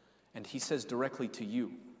 And he says directly to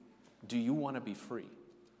you, do you want to be free?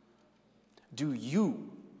 Do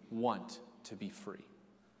you want to be free?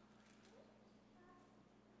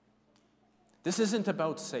 This isn't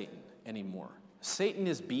about Satan anymore. Satan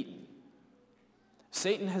is beaten.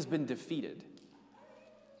 Satan has been defeated.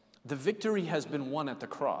 The victory has been won at the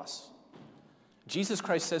cross. Jesus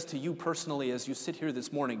Christ says to you personally as you sit here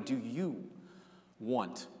this morning, do you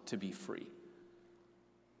want to be free?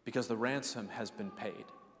 Because the ransom has been paid.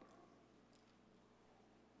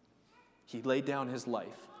 He laid down his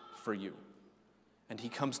life for you. And he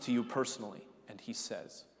comes to you personally and he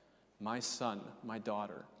says, my son, my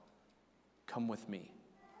daughter, come with me.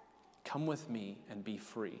 Come with me and be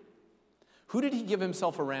free. Who did he give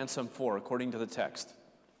himself a ransom for, according to the text?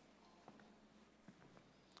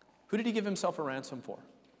 Who did he give himself a ransom for?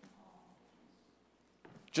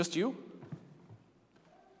 Just you?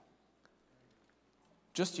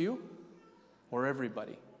 Just you? Or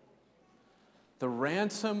everybody? The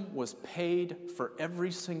ransom was paid for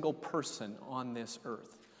every single person on this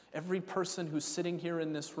earth. Every person who's sitting here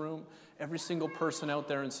in this room, every single person out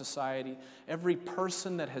there in society, every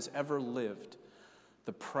person that has ever lived,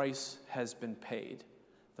 the price has been paid.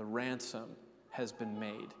 The ransom has been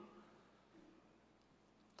made.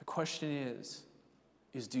 The question is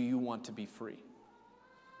do you want to be free?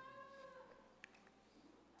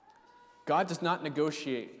 God does not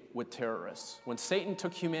negotiate with terrorists. When Satan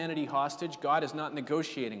took humanity hostage, God is not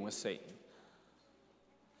negotiating with Satan.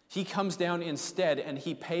 He comes down instead and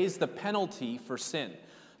he pays the penalty for sin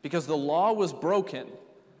because the law was broken.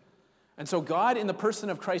 And so God, in the person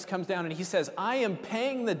of Christ, comes down and he says, I am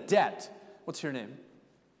paying the debt. What's your name?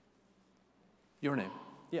 Your name?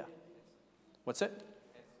 Yeah. What's it?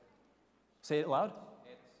 Say it loud.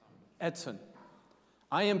 Edson.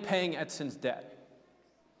 I am paying Edson's debt.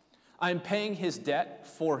 I'm paying his debt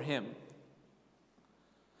for him.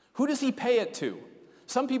 Who does he pay it to?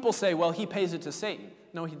 Some people say, well, he pays it to Satan.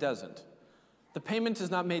 No, he doesn't. The payment is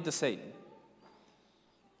not made to Satan.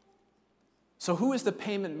 So who is the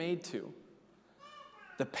payment made to?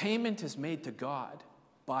 The payment is made to God,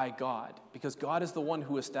 by God, because God is the one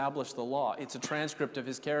who established the law. It's a transcript of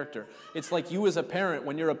his character. It's like you as a parent,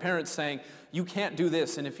 when you're a parent saying, you can't do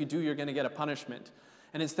this, and if you do, you're going to get a punishment.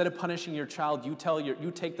 And instead of punishing your child,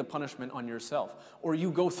 you take the punishment on yourself, or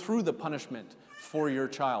you go through the punishment for your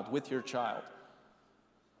child, with your child.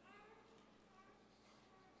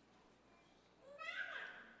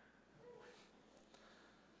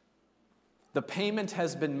 The payment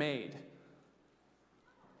has been made.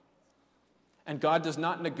 And God does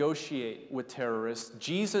not negotiate with terrorists.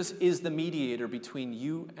 Jesus is the mediator between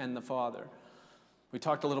you and the Father. We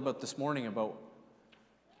talked a little bit this morning about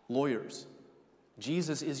lawyers.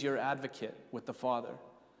 Jesus is your advocate with the Father.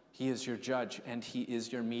 He is your judge and he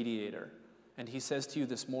is your mediator. And he says to you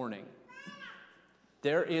this morning,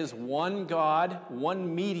 there is one God,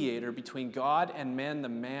 one mediator between God and man, the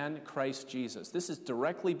man Christ Jesus. This is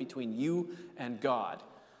directly between you and God.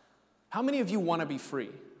 How many of you want to be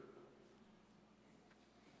free?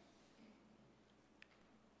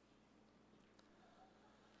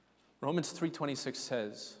 Romans 3:26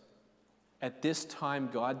 says, at this time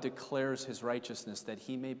God declares his righteousness that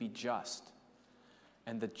he may be just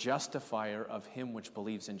and the justifier of him which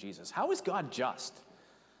believes in Jesus. How is God just?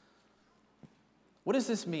 What does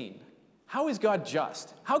this mean? How is God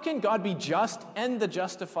just? How can God be just and the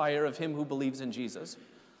justifier of him who believes in Jesus?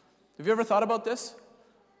 Have you ever thought about this?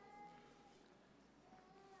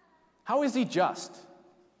 How is he just?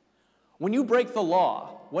 When you break the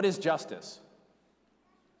law, what is justice?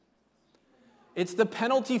 It's the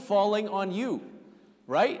penalty falling on you,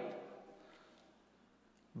 right?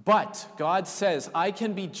 But God says, I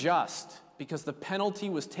can be just because the penalty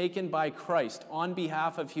was taken by Christ on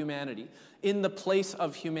behalf of humanity, in the place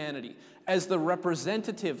of humanity, as the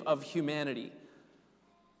representative of humanity,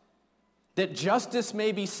 that justice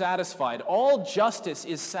may be satisfied. All justice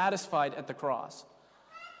is satisfied at the cross.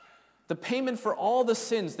 The payment for all the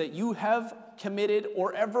sins that you have committed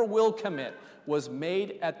or ever will commit was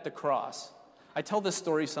made at the cross. I tell this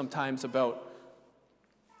story sometimes about,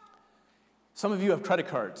 some of you have credit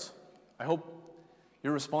cards. I hope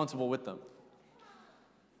you're responsible with them.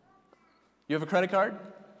 You have a credit card?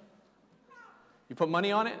 You put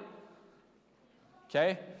money on it?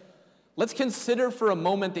 Okay. Let's consider for a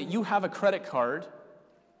moment that you have a credit card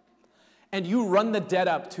and you run the debt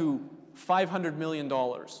up to $500 million.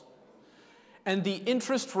 And the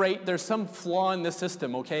interest rate, there's some flaw in the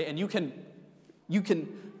system, okay? And you can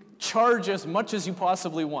charge as much as you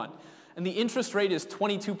possibly want. And the interest rate is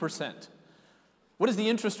 22%. What is the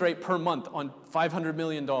interest rate per month on $500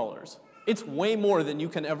 million? It's way more than you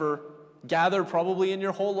can ever gather probably in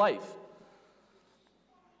your whole life.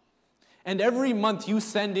 And every month you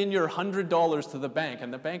send in your $100 to the bank,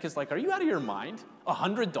 and the bank is like, are you out of your mind?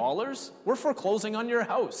 $100? We're foreclosing on your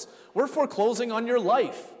house. We're foreclosing on your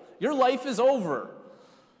life. Your life is over.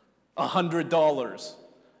 $100.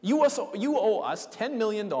 You owe us $10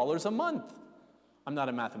 million a month. I'm not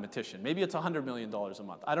a mathematician. Maybe it's $100 million a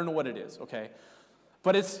month. I don't know what it is, okay?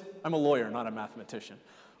 But I'm a lawyer, not a mathematician.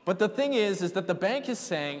 But the thing is that the bank is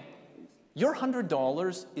saying, your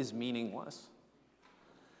 $100 is meaningless.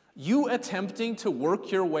 You attempting to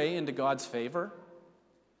work your way into God's favor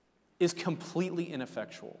is completely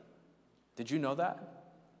ineffectual. Did you know that?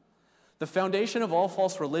 The foundation of all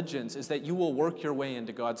false religions is that you will work your way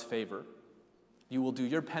into God's favor. You will do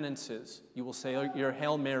your penances. You will say your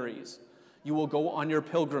Hail Marys. You will go on your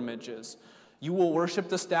pilgrimages. You will worship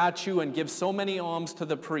the statue and give so many alms to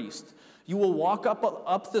the priest. You will walk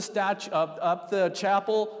up the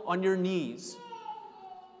chapel on your knees.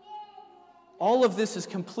 All of this is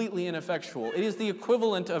completely ineffectual. It is the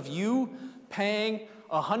equivalent of you paying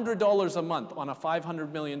 $100 a month on a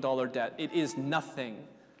 $500 million debt. It is nothing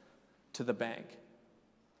to the bank.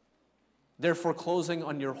 They're foreclosing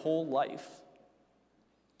on your whole life.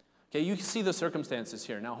 Okay, you can see the circumstances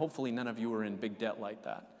here. Now, hopefully none of you are in big debt like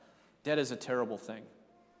that. Debt is a terrible thing.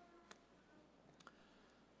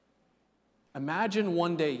 Imagine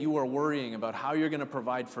one day you are worrying about how you're going to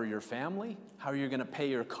provide for your family, how you're going to pay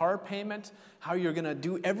your car payment, how you're going to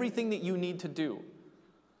do everything that you need to do.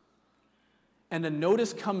 And a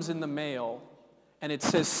notice comes in the mail, and it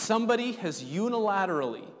says somebody has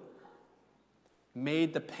unilaterally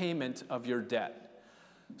made the payment of your debt.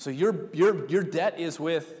 So your debt is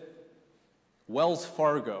with Wells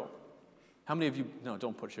Fargo. How many of you, no,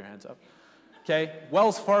 don't put your hands up. Okay,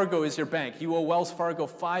 Wells Fargo is your bank. You owe Wells Fargo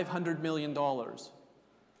 $500 million.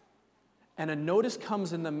 And a notice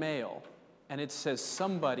comes in the mail, and it says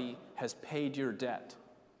somebody has paid your debt.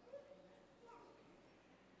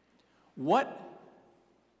 What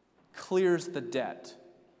clears the debt?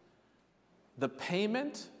 The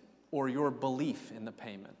payment or your belief in the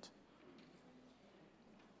payment?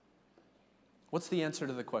 What's the answer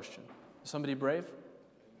to the question? Is somebody brave?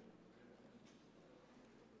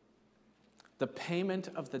 The payment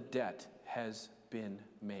of the debt has been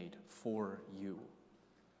made for you.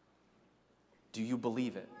 Do you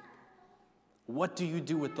believe it? What do you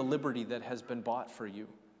do with the liberty that has been bought for you?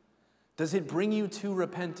 Does it bring you to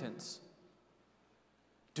repentance?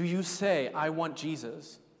 Do you say, I want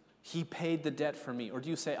Jesus? He paid the debt for me. Or do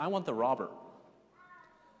you say, I want the robber?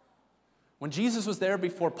 When Jesus was there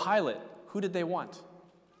before Pilate, who did they want?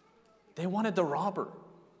 They wanted the robber.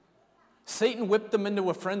 Satan whipped them into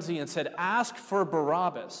a frenzy and said, ask for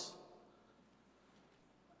Barabbas.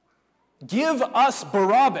 Give us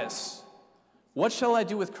Barabbas. What shall I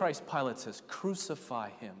do with Christ? Pilate says,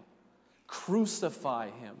 crucify him. Crucify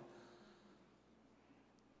him.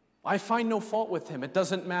 I find no fault with him. It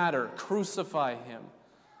doesn't matter. Crucify him.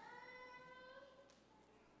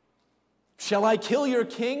 Shall I kill your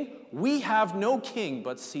king? We have no king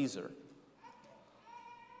but Caesar.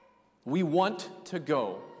 We want to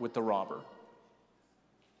go with the robber.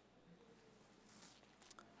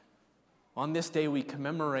 On this day, we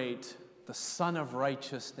commemorate the Son of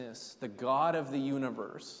Righteousness, the God of the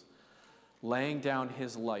universe, laying down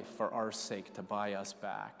his life for our sake to buy us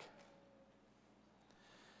back.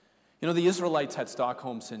 You know, the Israelites had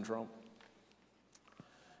Stockholm Syndrome.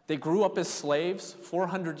 They grew up as slaves,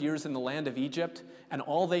 400 years in the land of Egypt, and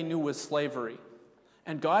all they knew was slavery.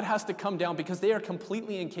 And God has to come down because they are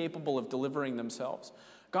completely incapable of delivering themselves.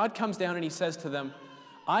 God comes down and he says to them,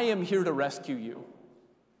 I am here to rescue you.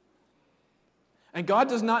 And God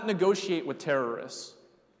does not negotiate with terrorists.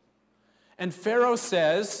 And Pharaoh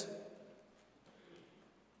says,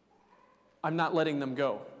 I'm not letting them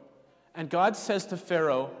go. And God says to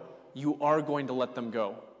Pharaoh, you are going to let them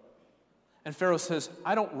go. And Pharaoh says,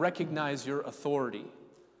 I don't recognize your authority.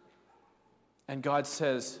 And God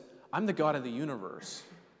says, I'm the God of the universe,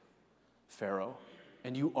 Pharaoh,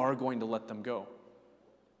 and you are going to let them go.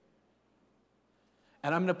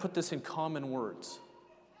 And I'm going to put this in common words.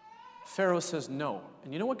 Pharaoh says no.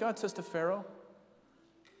 And you know what God says to Pharaoh?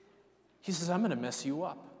 He says, I'm going to mess you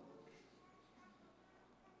up.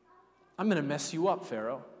 I'm going to mess you up,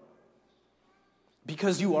 Pharaoh.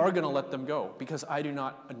 Because you are going to let them go. Because I do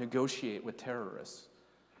not negotiate with terrorists.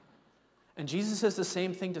 And Jesus says the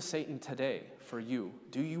same thing to Satan today for you.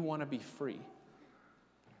 Do you want to be free?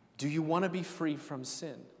 Do you want to be free from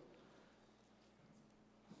sin?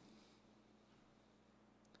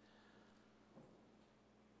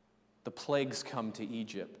 The plagues come to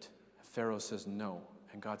Egypt. Pharaoh says no.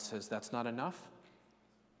 And God says, that's not enough?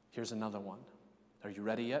 Here's another one. Are you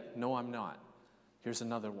ready yet? No, I'm not. Here's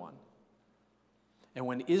another one. And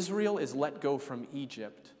when Israel is let go from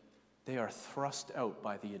Egypt, they are thrust out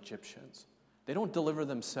by the Egyptians. They don't deliver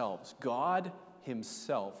themselves. God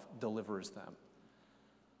himself delivers them.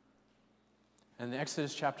 And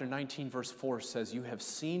Exodus chapter 19, verse 4 says, you have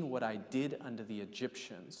seen what I did unto the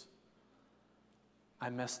Egyptians. I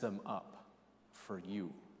messed them up for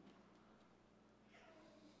you.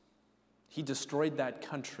 He destroyed that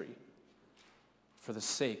country for the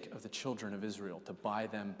sake of the children of Israel, to buy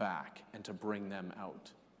them back and to bring them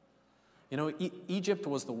out. You know, Egypt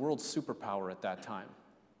was the world's superpower at that time.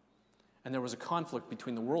 And there was a conflict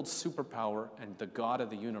between the world's superpower and the God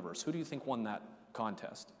of the universe. Who do you think won that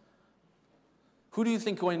contest? Who do you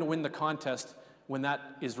think is going to win the contest when that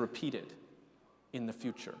is repeated in the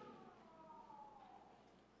future?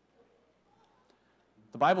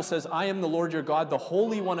 The Bible says, I am the Lord your God, the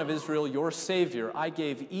Holy One of Israel, your Savior. I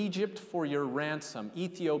gave Egypt for your ransom,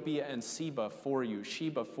 Ethiopia and Sheba for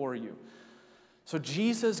you. So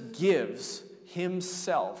Jesus gives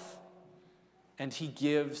himself, and he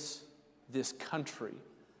gives this country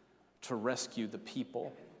to rescue the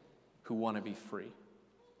people who want to be free.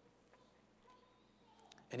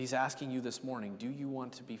 And he's asking you this morning, do you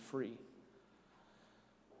want to be free?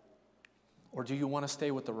 Or do you want to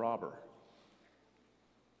stay with the robber?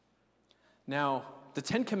 Now, the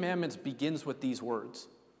Ten Commandments begins with these words.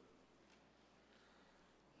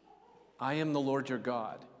 I am the Lord your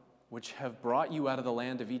God, which have brought you out of the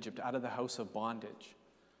land of Egypt, out of the house of bondage.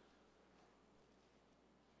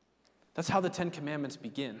 That's how the Ten Commandments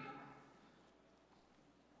begin.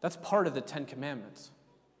 That's part of the Ten Commandments.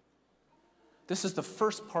 This is the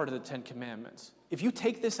first part of the Ten Commandments. If you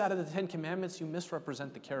take this out of the Ten Commandments, you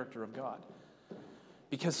misrepresent the character of God.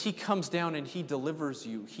 Because he comes down and he delivers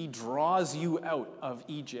you. He draws you out of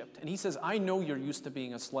Egypt. And he says, I know you're used to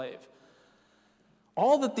being a slave.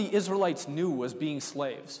 All that the Israelites knew was being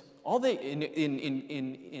slaves. All they,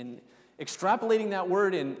 in extrapolating that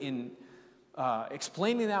word, in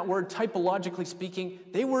explaining that word, typologically speaking,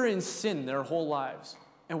 they were in sin their whole lives.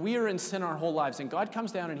 And we are in sin our whole lives. And God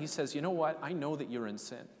comes down and he says, you know what? I know that you're in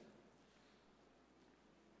sin.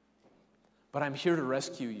 But I'm here to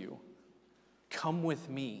rescue you. Come with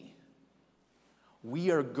me.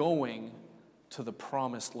 We are going to the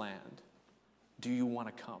promised land. Do you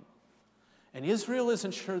want to come? And Israel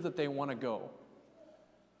isn't sure that they want to go.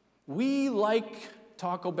 We like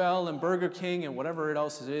Taco Bell and Burger King and whatever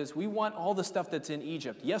else it is. We want all the stuff that's in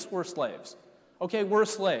Egypt. Yes, we're slaves. Okay, we're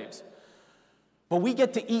slaves. But we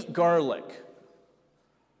get to eat garlic.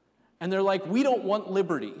 And they're like, we don't want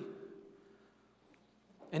liberty.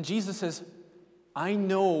 And Jesus says, I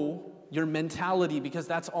know your mentality because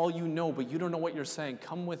that's all you know, but you don't know what you're saying.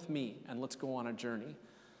 Come with me and let's go on a journey.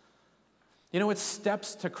 You know, it's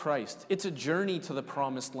steps to Christ. It's a journey to the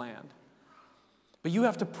promised land. But you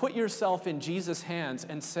have to put yourself in Jesus' hands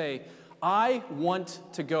and say, I want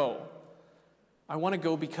to go. I want to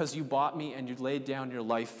go because you bought me and you laid down your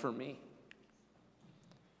life for me.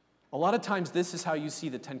 A lot of times this is how you see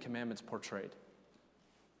the Ten Commandments portrayed.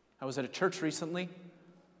 I was at a church recently.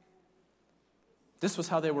 This was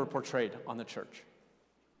how they were portrayed on the church.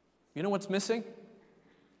 You know what's missing?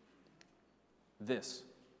 This.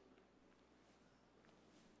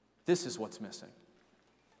 This is what's missing.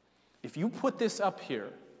 If you put this up here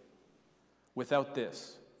without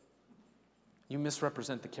this, you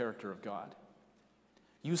misrepresent the character of God.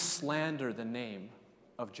 You slander the name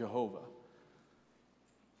of Jehovah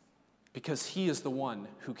because he is the one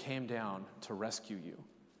who came down to rescue you,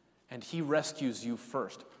 and he rescues you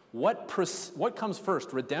first. What comes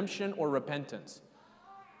first, redemption or repentance?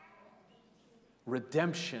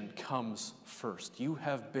 Redemption comes first. You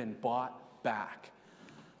have been bought back.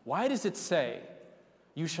 Why does it say,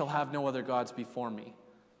 you shall have no other gods before me?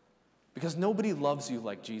 Because nobody loves you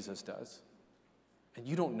like Jesus does. And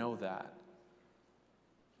you don't know that.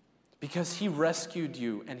 Because he rescued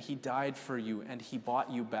you and he died for you and he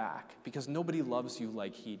bought you back. Because nobody loves you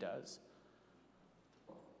like he does.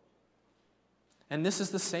 And this is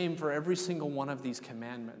the same for every single one of these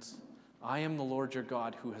commandments. I am the Lord your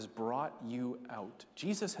God who has brought you out.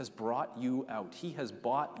 Jesus has brought you out. He has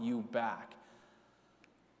bought you back.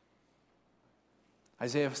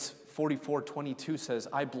 Isaiah 44:22 says,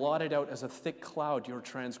 I blotted out as a thick cloud your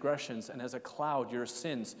transgressions, and as a cloud your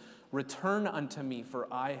sins. Return unto me,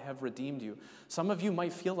 for I have redeemed you. Some of you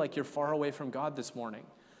might feel like you're far away from God this morning.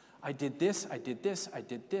 I did this, I did this, I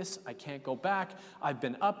did this. I can't go back. I've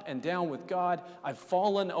been up and down with God. I've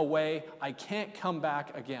fallen away. I can't come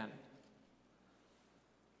back again.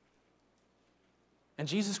 And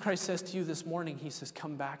Jesus Christ says to you this morning, he says,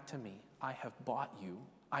 come back to me. I have bought you.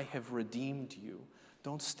 I have redeemed you.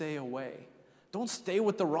 Don't stay away. Don't stay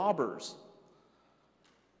with the robbers.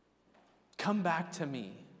 Come back to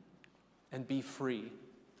me and be free.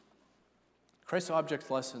 Christ's object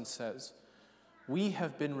lesson says, we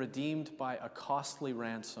have been redeemed by a costly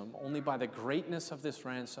ransom. Only by the greatness of this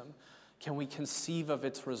ransom can we conceive of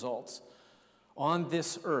its results. On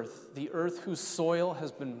this earth, the earth whose soil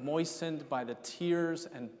has been moistened by the tears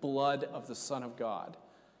and blood of the Son of God,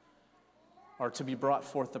 are to be brought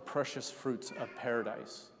forth the precious fruits of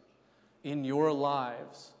paradise. In your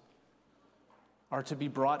lives are to be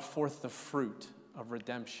brought forth the fruit of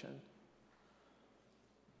redemption.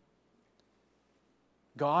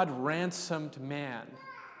 God ransomed man.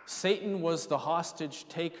 Satan was the hostage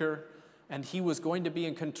taker, and he was going to be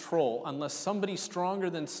in control unless somebody stronger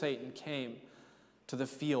than Satan came to the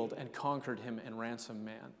field and conquered him and ransomed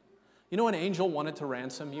man. You know, an angel wanted to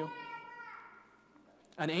ransom you.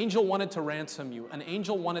 An angel wanted to ransom you. An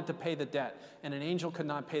angel wanted to pay the debt, and an angel could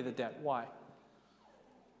not pay the debt. Why?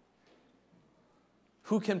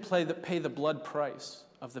 Who can pay the blood price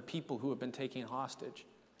of the people who have been taken hostage?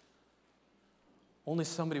 Only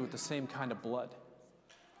somebody with the same kind of blood.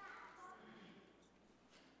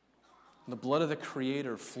 The blood of the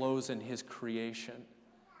Creator flows in his creation,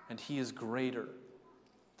 and he is greater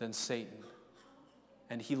than Satan.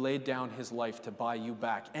 And he laid down his life to buy you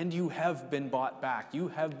back. And you have been bought back. You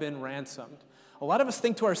have been ransomed. A lot of us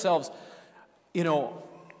think to ourselves, you know,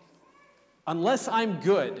 unless I'm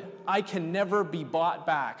good, I can never be bought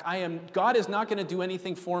back. God is not going to do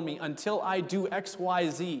anything for me until I do X, Y,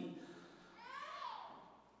 Z.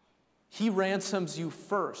 He ransoms you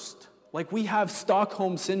first. Like we have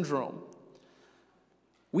Stockholm Syndrome.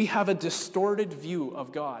 We have a distorted view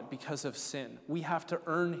of God because of sin. We have to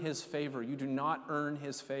earn his favor. You do not earn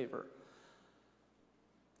his favor.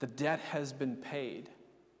 The debt has been paid.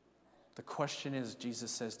 The question is,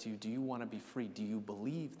 Jesus says to you, do you want to be free? Do you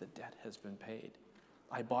believe the debt has been paid?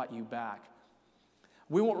 I bought you back.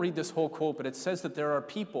 We won't read this whole quote, but it says that there are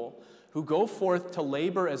people who go forth to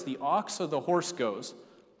labor as the ox or the horse goes.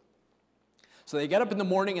 So they get up in the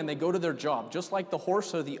morning and they go to their job, just like the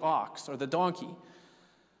horse or the ox or the donkey.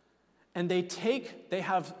 And they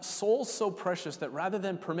have souls so precious that rather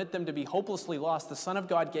than permit them to be hopelessly lost, the Son of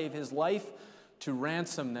God gave his life to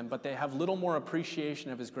ransom them, but they have little more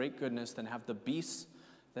appreciation of his great goodness than have the beasts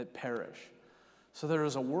that perish. So there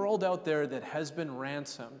is a world out there that has been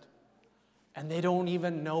ransomed, and they don't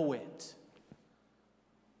even know it.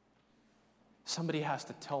 Somebody has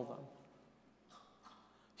to tell them.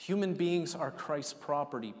 Human beings are Christ's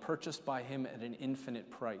property, purchased by him at an infinite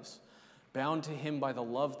price, bound to him by the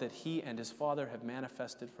love that he and his Father have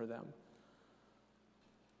manifested for them.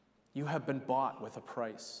 You have been bought with a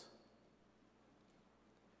price.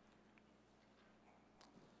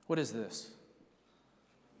 What is this?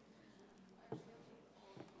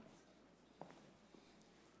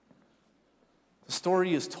 The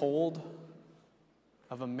story is told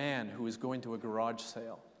of a man who is going to a garage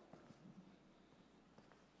sale.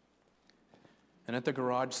 And at the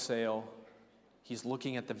garage sale, he's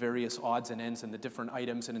looking at the various odds and ends and the different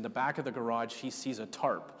items, and in the back of the garage, he sees a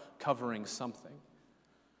tarp covering something.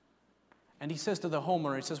 And he says to the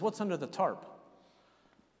homeowner, he says, "What's under the tarp?"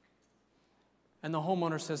 And the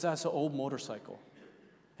homeowner says, "That's an old motorcycle."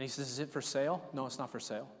 And he says, "Is it for sale?" "No, it's not for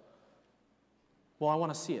sale." "Well, I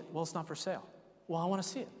want to see it." "Well, it's not for sale." "Well, I want to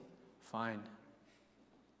see it." "Fine."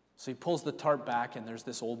 So he pulls the tarp back, and there's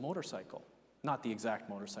this old motorcycle. Not the exact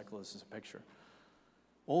motorcycle, this is a picture.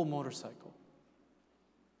 Old motorcycle.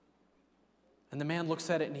 And the man looks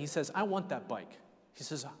at it and he says, "I want that bike." He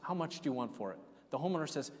says, "How much do you want for it?" The homeowner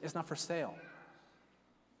says, "It's not for sale."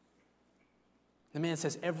 The man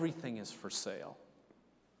says, "Everything is for sale.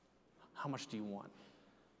 How much do you want?"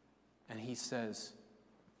 And he says,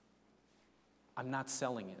 "I'm not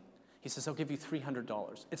selling it." He says, "I'll give you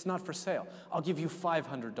 $300. "It's not for sale." "I'll give you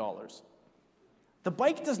 $500. "The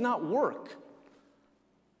bike does not work,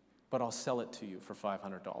 but I'll sell it to you for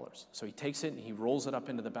 $500. So he takes it and he rolls it up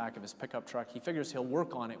into the back of his pickup truck. He figures he'll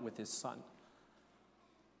work on it with his son.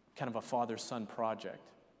 Kind of a father-son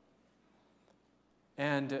project.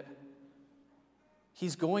 And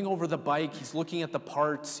he's going over the bike. He's looking at the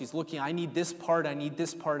parts. He's looking, "I need this part, I need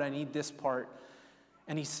this part, I need this part."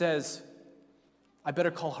 And he says, "I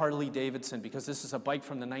better call Harley Davidson because this is a bike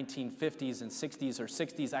from the 1950s and 60s or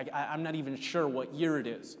 60s. I'm not even sure what year it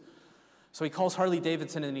is." So he calls Harley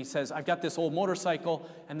Davidson and he says, "I've got this old motorcycle."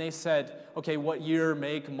 And they said, "Okay, what year,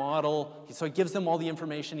 make, model?" So he gives them all the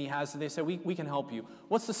information he has. And they say, we can help you.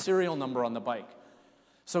 "What's the serial number on the bike?"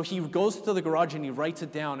 So he goes to the garage and he writes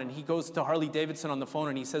it down. And he goes to Harley Davidson on the phone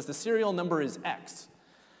and he says, "The serial number is X."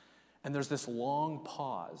 And there's this long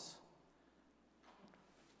pause.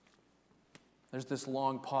 There's this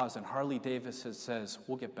long pause. And Harley Davidson says,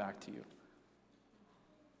 "We'll get back to you."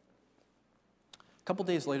 A couple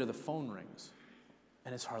days later, the phone rings,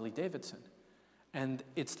 and it's Harley Davidson. And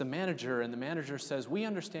it's the manager, and the manager says, "We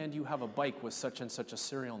understand you have a bike with such and such a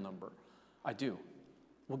serial number." "I do.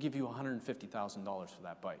 We'll give you $150,000 for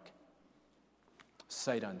that bike."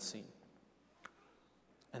 Sight unseen.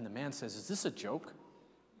 And the man says, "Is this a joke?"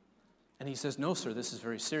 And he says, "No, sir, this is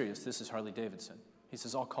very serious. This is Harley Davidson." He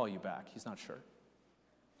says, "I'll call you back." He's not sure.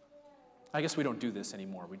 I guess we don't do this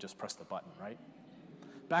anymore. We just press the button, right?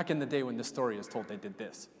 Back in the day when this story is told, they did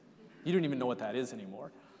this. You don't even know what that is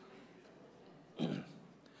anymore. A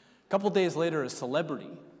couple days later, a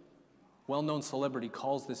celebrity, well-known celebrity,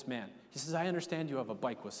 calls this man. He says, "I understand you have a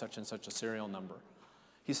bike with such and such a serial number."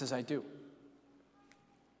 He says, "I do."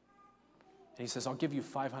 And he says, "I'll give you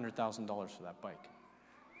 $500,000 for that bike."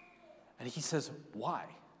 And he says, "Why?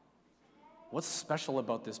 What's special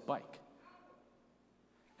about this bike?"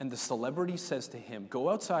 And the celebrity says to him, "Go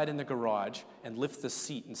outside in the garage and lift the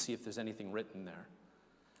seat and see if there's anything written there."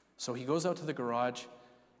 So he goes out to the garage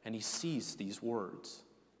and he sees these words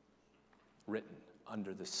written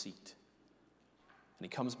under the seat. And he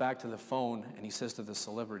comes back to the phone and he says to the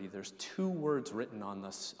celebrity, "There's 2 words written on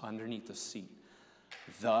this underneath the seat.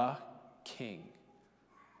 The King."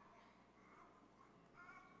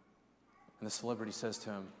 And the celebrity says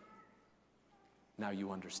to him, "Now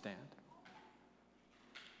you understand."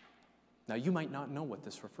 Now, you might not know what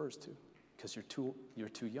this refers to because you're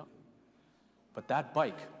too young. But that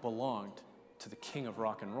bike belonged to the king of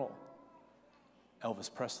rock and roll,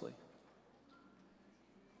 Elvis Presley.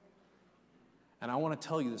 And I want to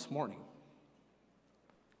tell you this morning,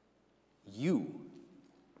 you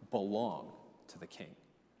belong to the king.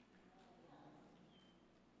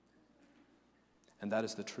 And that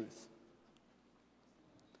is the truth.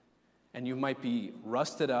 And you might be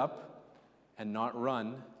rusted up and not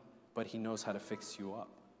run, but he knows how to fix you up.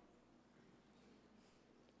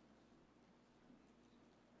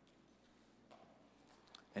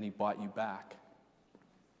 And he bought you back.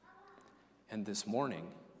 And this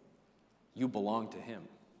morning, you belong to him.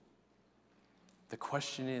 The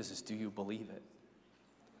question is do you believe it?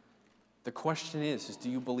 The question is do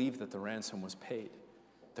you believe that the ransom was paid?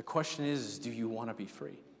 The question is do you want to be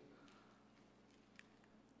free?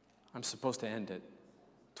 I'm supposed to end at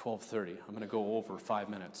 12:30. I'm going to go over 5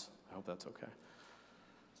 minutes. I hope that's okay.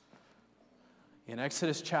 In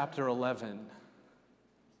Exodus chapter 11,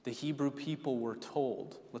 the Hebrew people were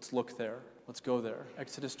told, let's look there, let's go there.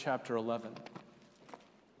 Exodus chapter 11.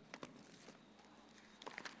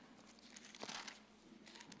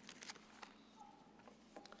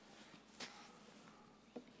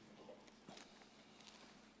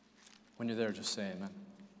 When you're there, just say amen.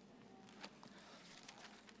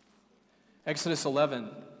 Exodus 11.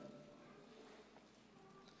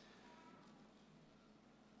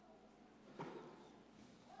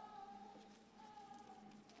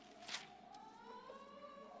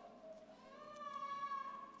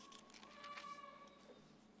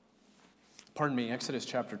 Pardon me, Exodus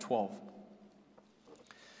chapter 12.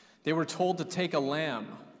 They were told to take a lamb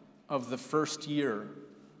of the first year,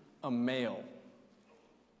 a male.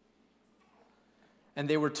 And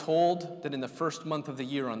they were told that in the first month of the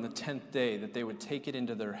year, on the 10th day, that they would take it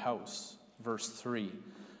into their house. Verse 3.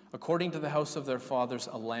 According to the house of their fathers,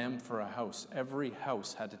 a lamb for a house. Every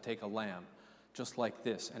house had to take a lamb, just like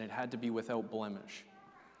this, and it had to be without blemish.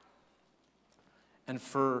 And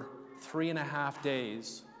for 3.5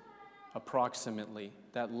 days, approximately,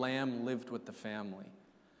 that lamb lived with the family.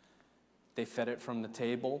 They fed it from the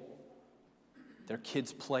table. Their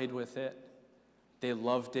kids played with it. They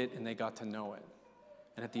loved it, and they got to know it.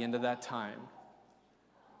 And at the end of that time,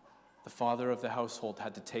 the father of the household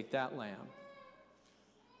had to take that lamb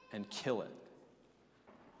and kill it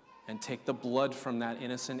and take the blood from that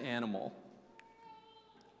innocent animal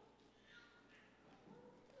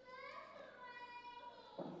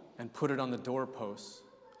and put it on the doorposts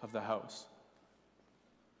of the house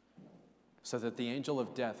so that the angel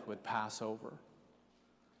of death would pass over.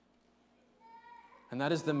 And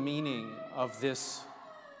that is the meaning of this.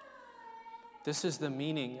 This is the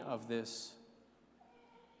meaning of this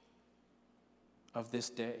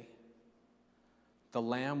day. The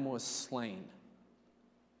Lamb was slain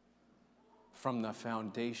from the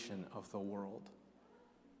foundation of the world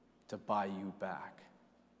to buy you back.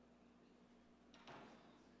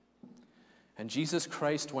 And Jesus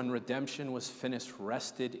Christ, when redemption was finished,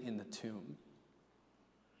 rested in the tomb.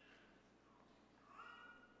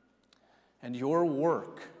 And your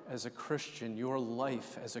work as a Christian, your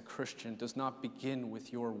life as a Christian, does not begin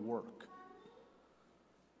with your work.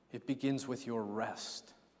 It begins with your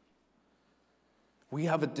rest. We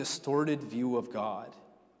have a distorted view of God,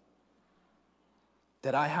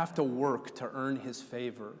 that I have to work to earn His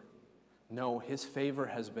favor. No, His favor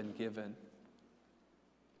has been given.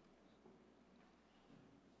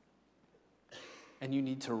 And you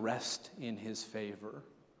need to rest in His favor.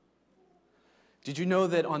 Did you know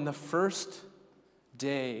that on the first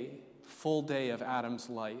day, full day of Adam's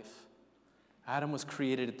life, Adam was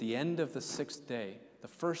created at the end of the 6th day. The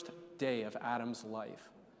first day of Adam's life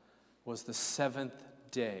was the 7th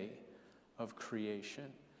day of creation.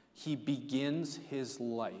 He begins his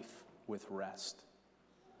life with rest.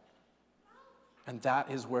 And that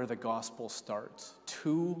is where the gospel starts.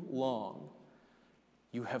 Too long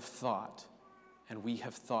you have thought, and we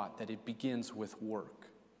have thought, that it begins with work.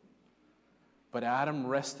 But Adam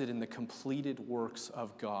rested in the completed works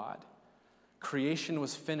of God. Creation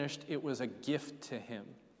was finished. It was a gift to him.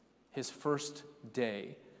 His first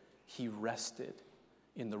day, he rested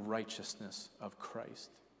in the righteousness of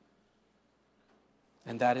Christ.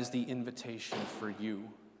 And that is the invitation for you,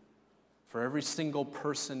 for every single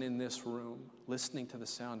person in this room listening to the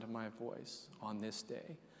sound of my voice on this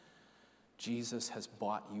day. Jesus has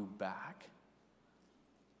bought you back,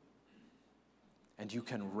 and you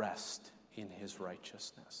can rest in his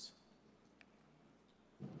righteousness.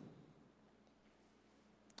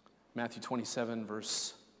 Matthew 27,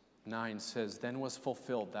 verse 9 says, "Then was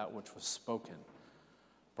fulfilled that which was spoken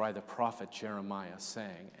by the prophet Jeremiah,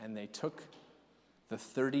 saying, and they took the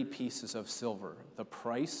 30 pieces of silver, the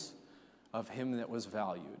price of him that was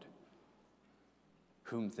valued,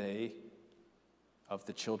 whom they, of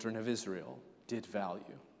the children of Israel, did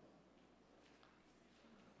value.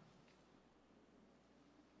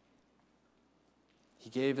 He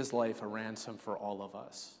gave his life a ransom for all of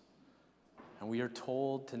us. And we are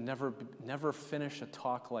told to never finish a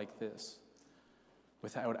talk like this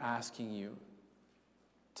without asking you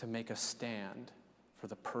to make a stand for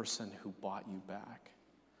the person who bought you back.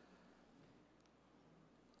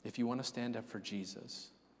 If you want to stand up for Jesus,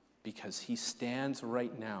 because he stands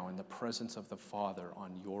right now in the presence of the Father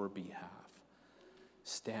on your behalf,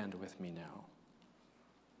 stand with me now.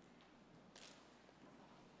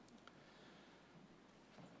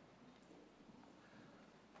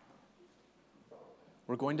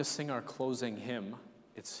 We're going to sing our closing hymn.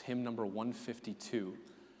 It's hymn number 152.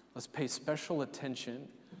 Let's pay special attention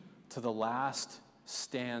to the last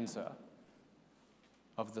stanza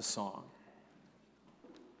of the song.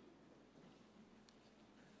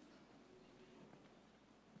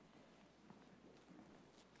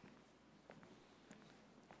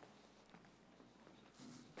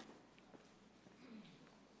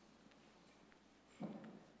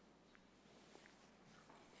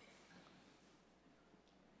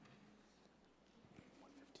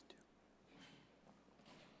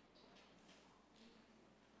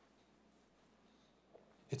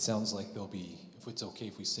 It sounds like there'll be, if it's okay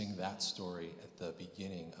if we sing that story at the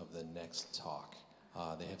beginning of the next talk.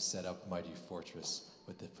 They have set up Mighty Fortress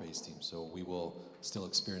with the praise team, so we will still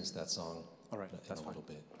experience that song All right, in that's a fine. little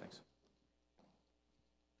bit. Thanks.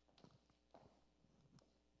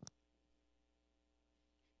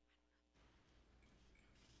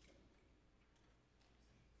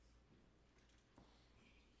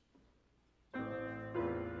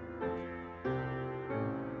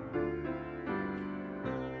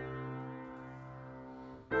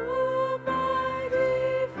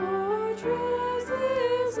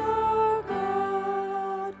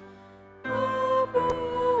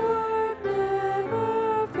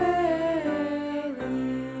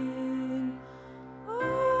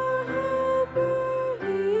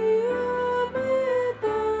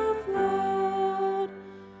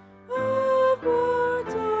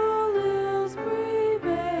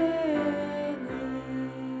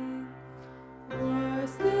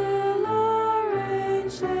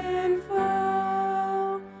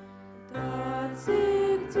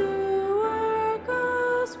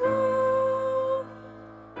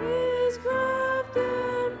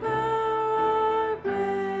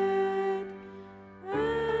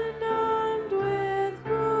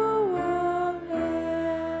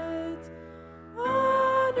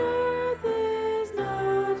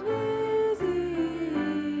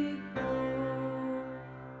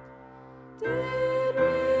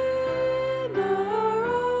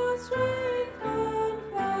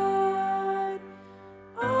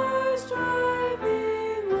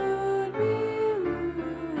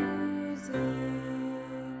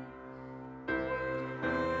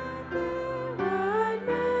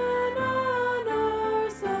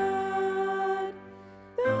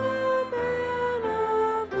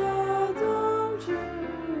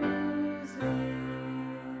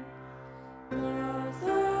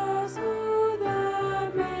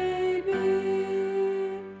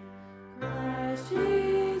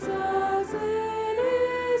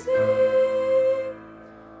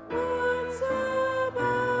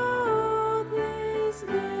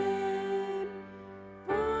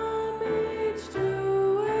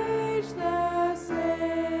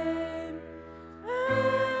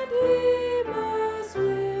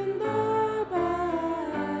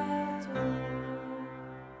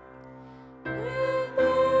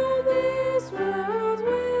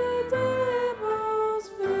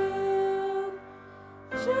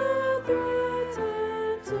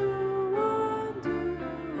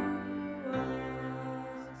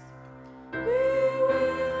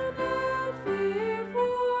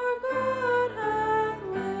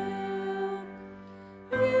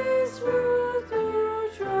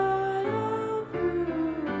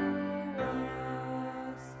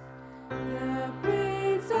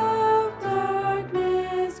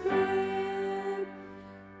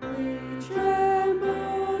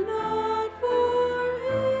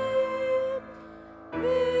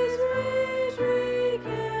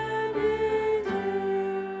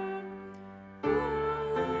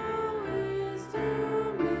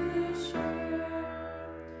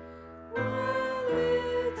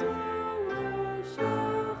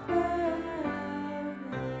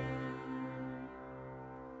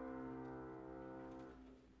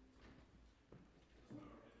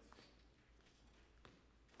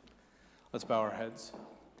 Let's bow our heads.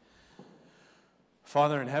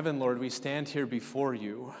 Father in heaven, Lord, we stand here before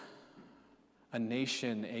you, a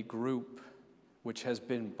nation, a group which has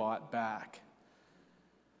been bought back.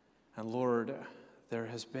 And Lord, there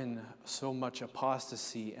has been so much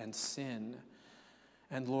apostasy and sin,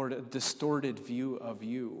 and Lord, a distorted view of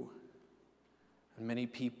you. And many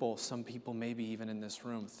people, some people maybe even in this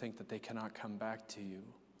room, think that they cannot come back to you.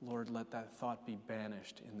 Lord, let that thought be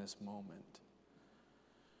banished in this moment.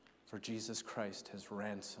 For Jesus Christ has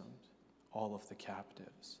ransomed all of the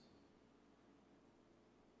captives.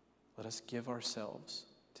 Let us give ourselves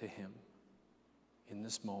to him in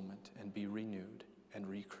this moment and be renewed and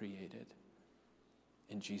recreated.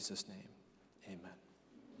 In Jesus' name, amen.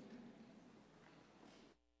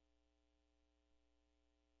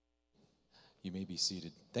 You may be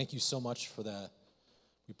seated. Thank you so much for that.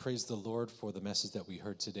 We praise the Lord for the message that we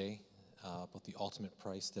heard today about the ultimate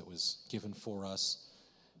price that was given for us.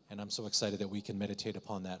 And I'm so excited that we can meditate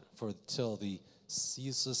upon that for till the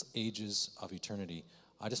ceaseless ages of eternity.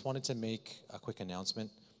 I just wanted to make a quick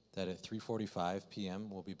announcement that at 3:45 p.m.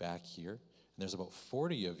 we'll be back here. And there's about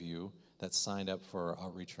 40 of you that signed up for our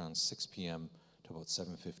outreach around 6 p.m. to about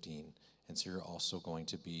 7:15. And so you're also going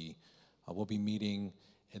to be, we'll be meeting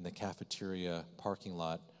in the cafeteria parking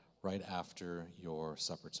lot right after your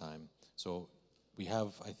supper time. So we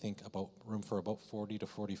have, I think, about room for about 40 to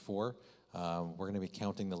 44. We're going to be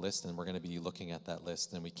counting the list, and we're going to be looking at that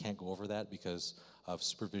list. And we can't go over that because of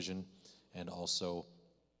supervision and also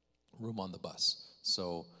room on the bus.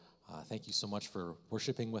 So thank you so much for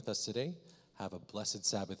worshiping with us today. Have a blessed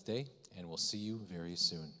Sabbath day, and we'll see you very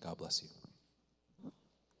soon. God bless you.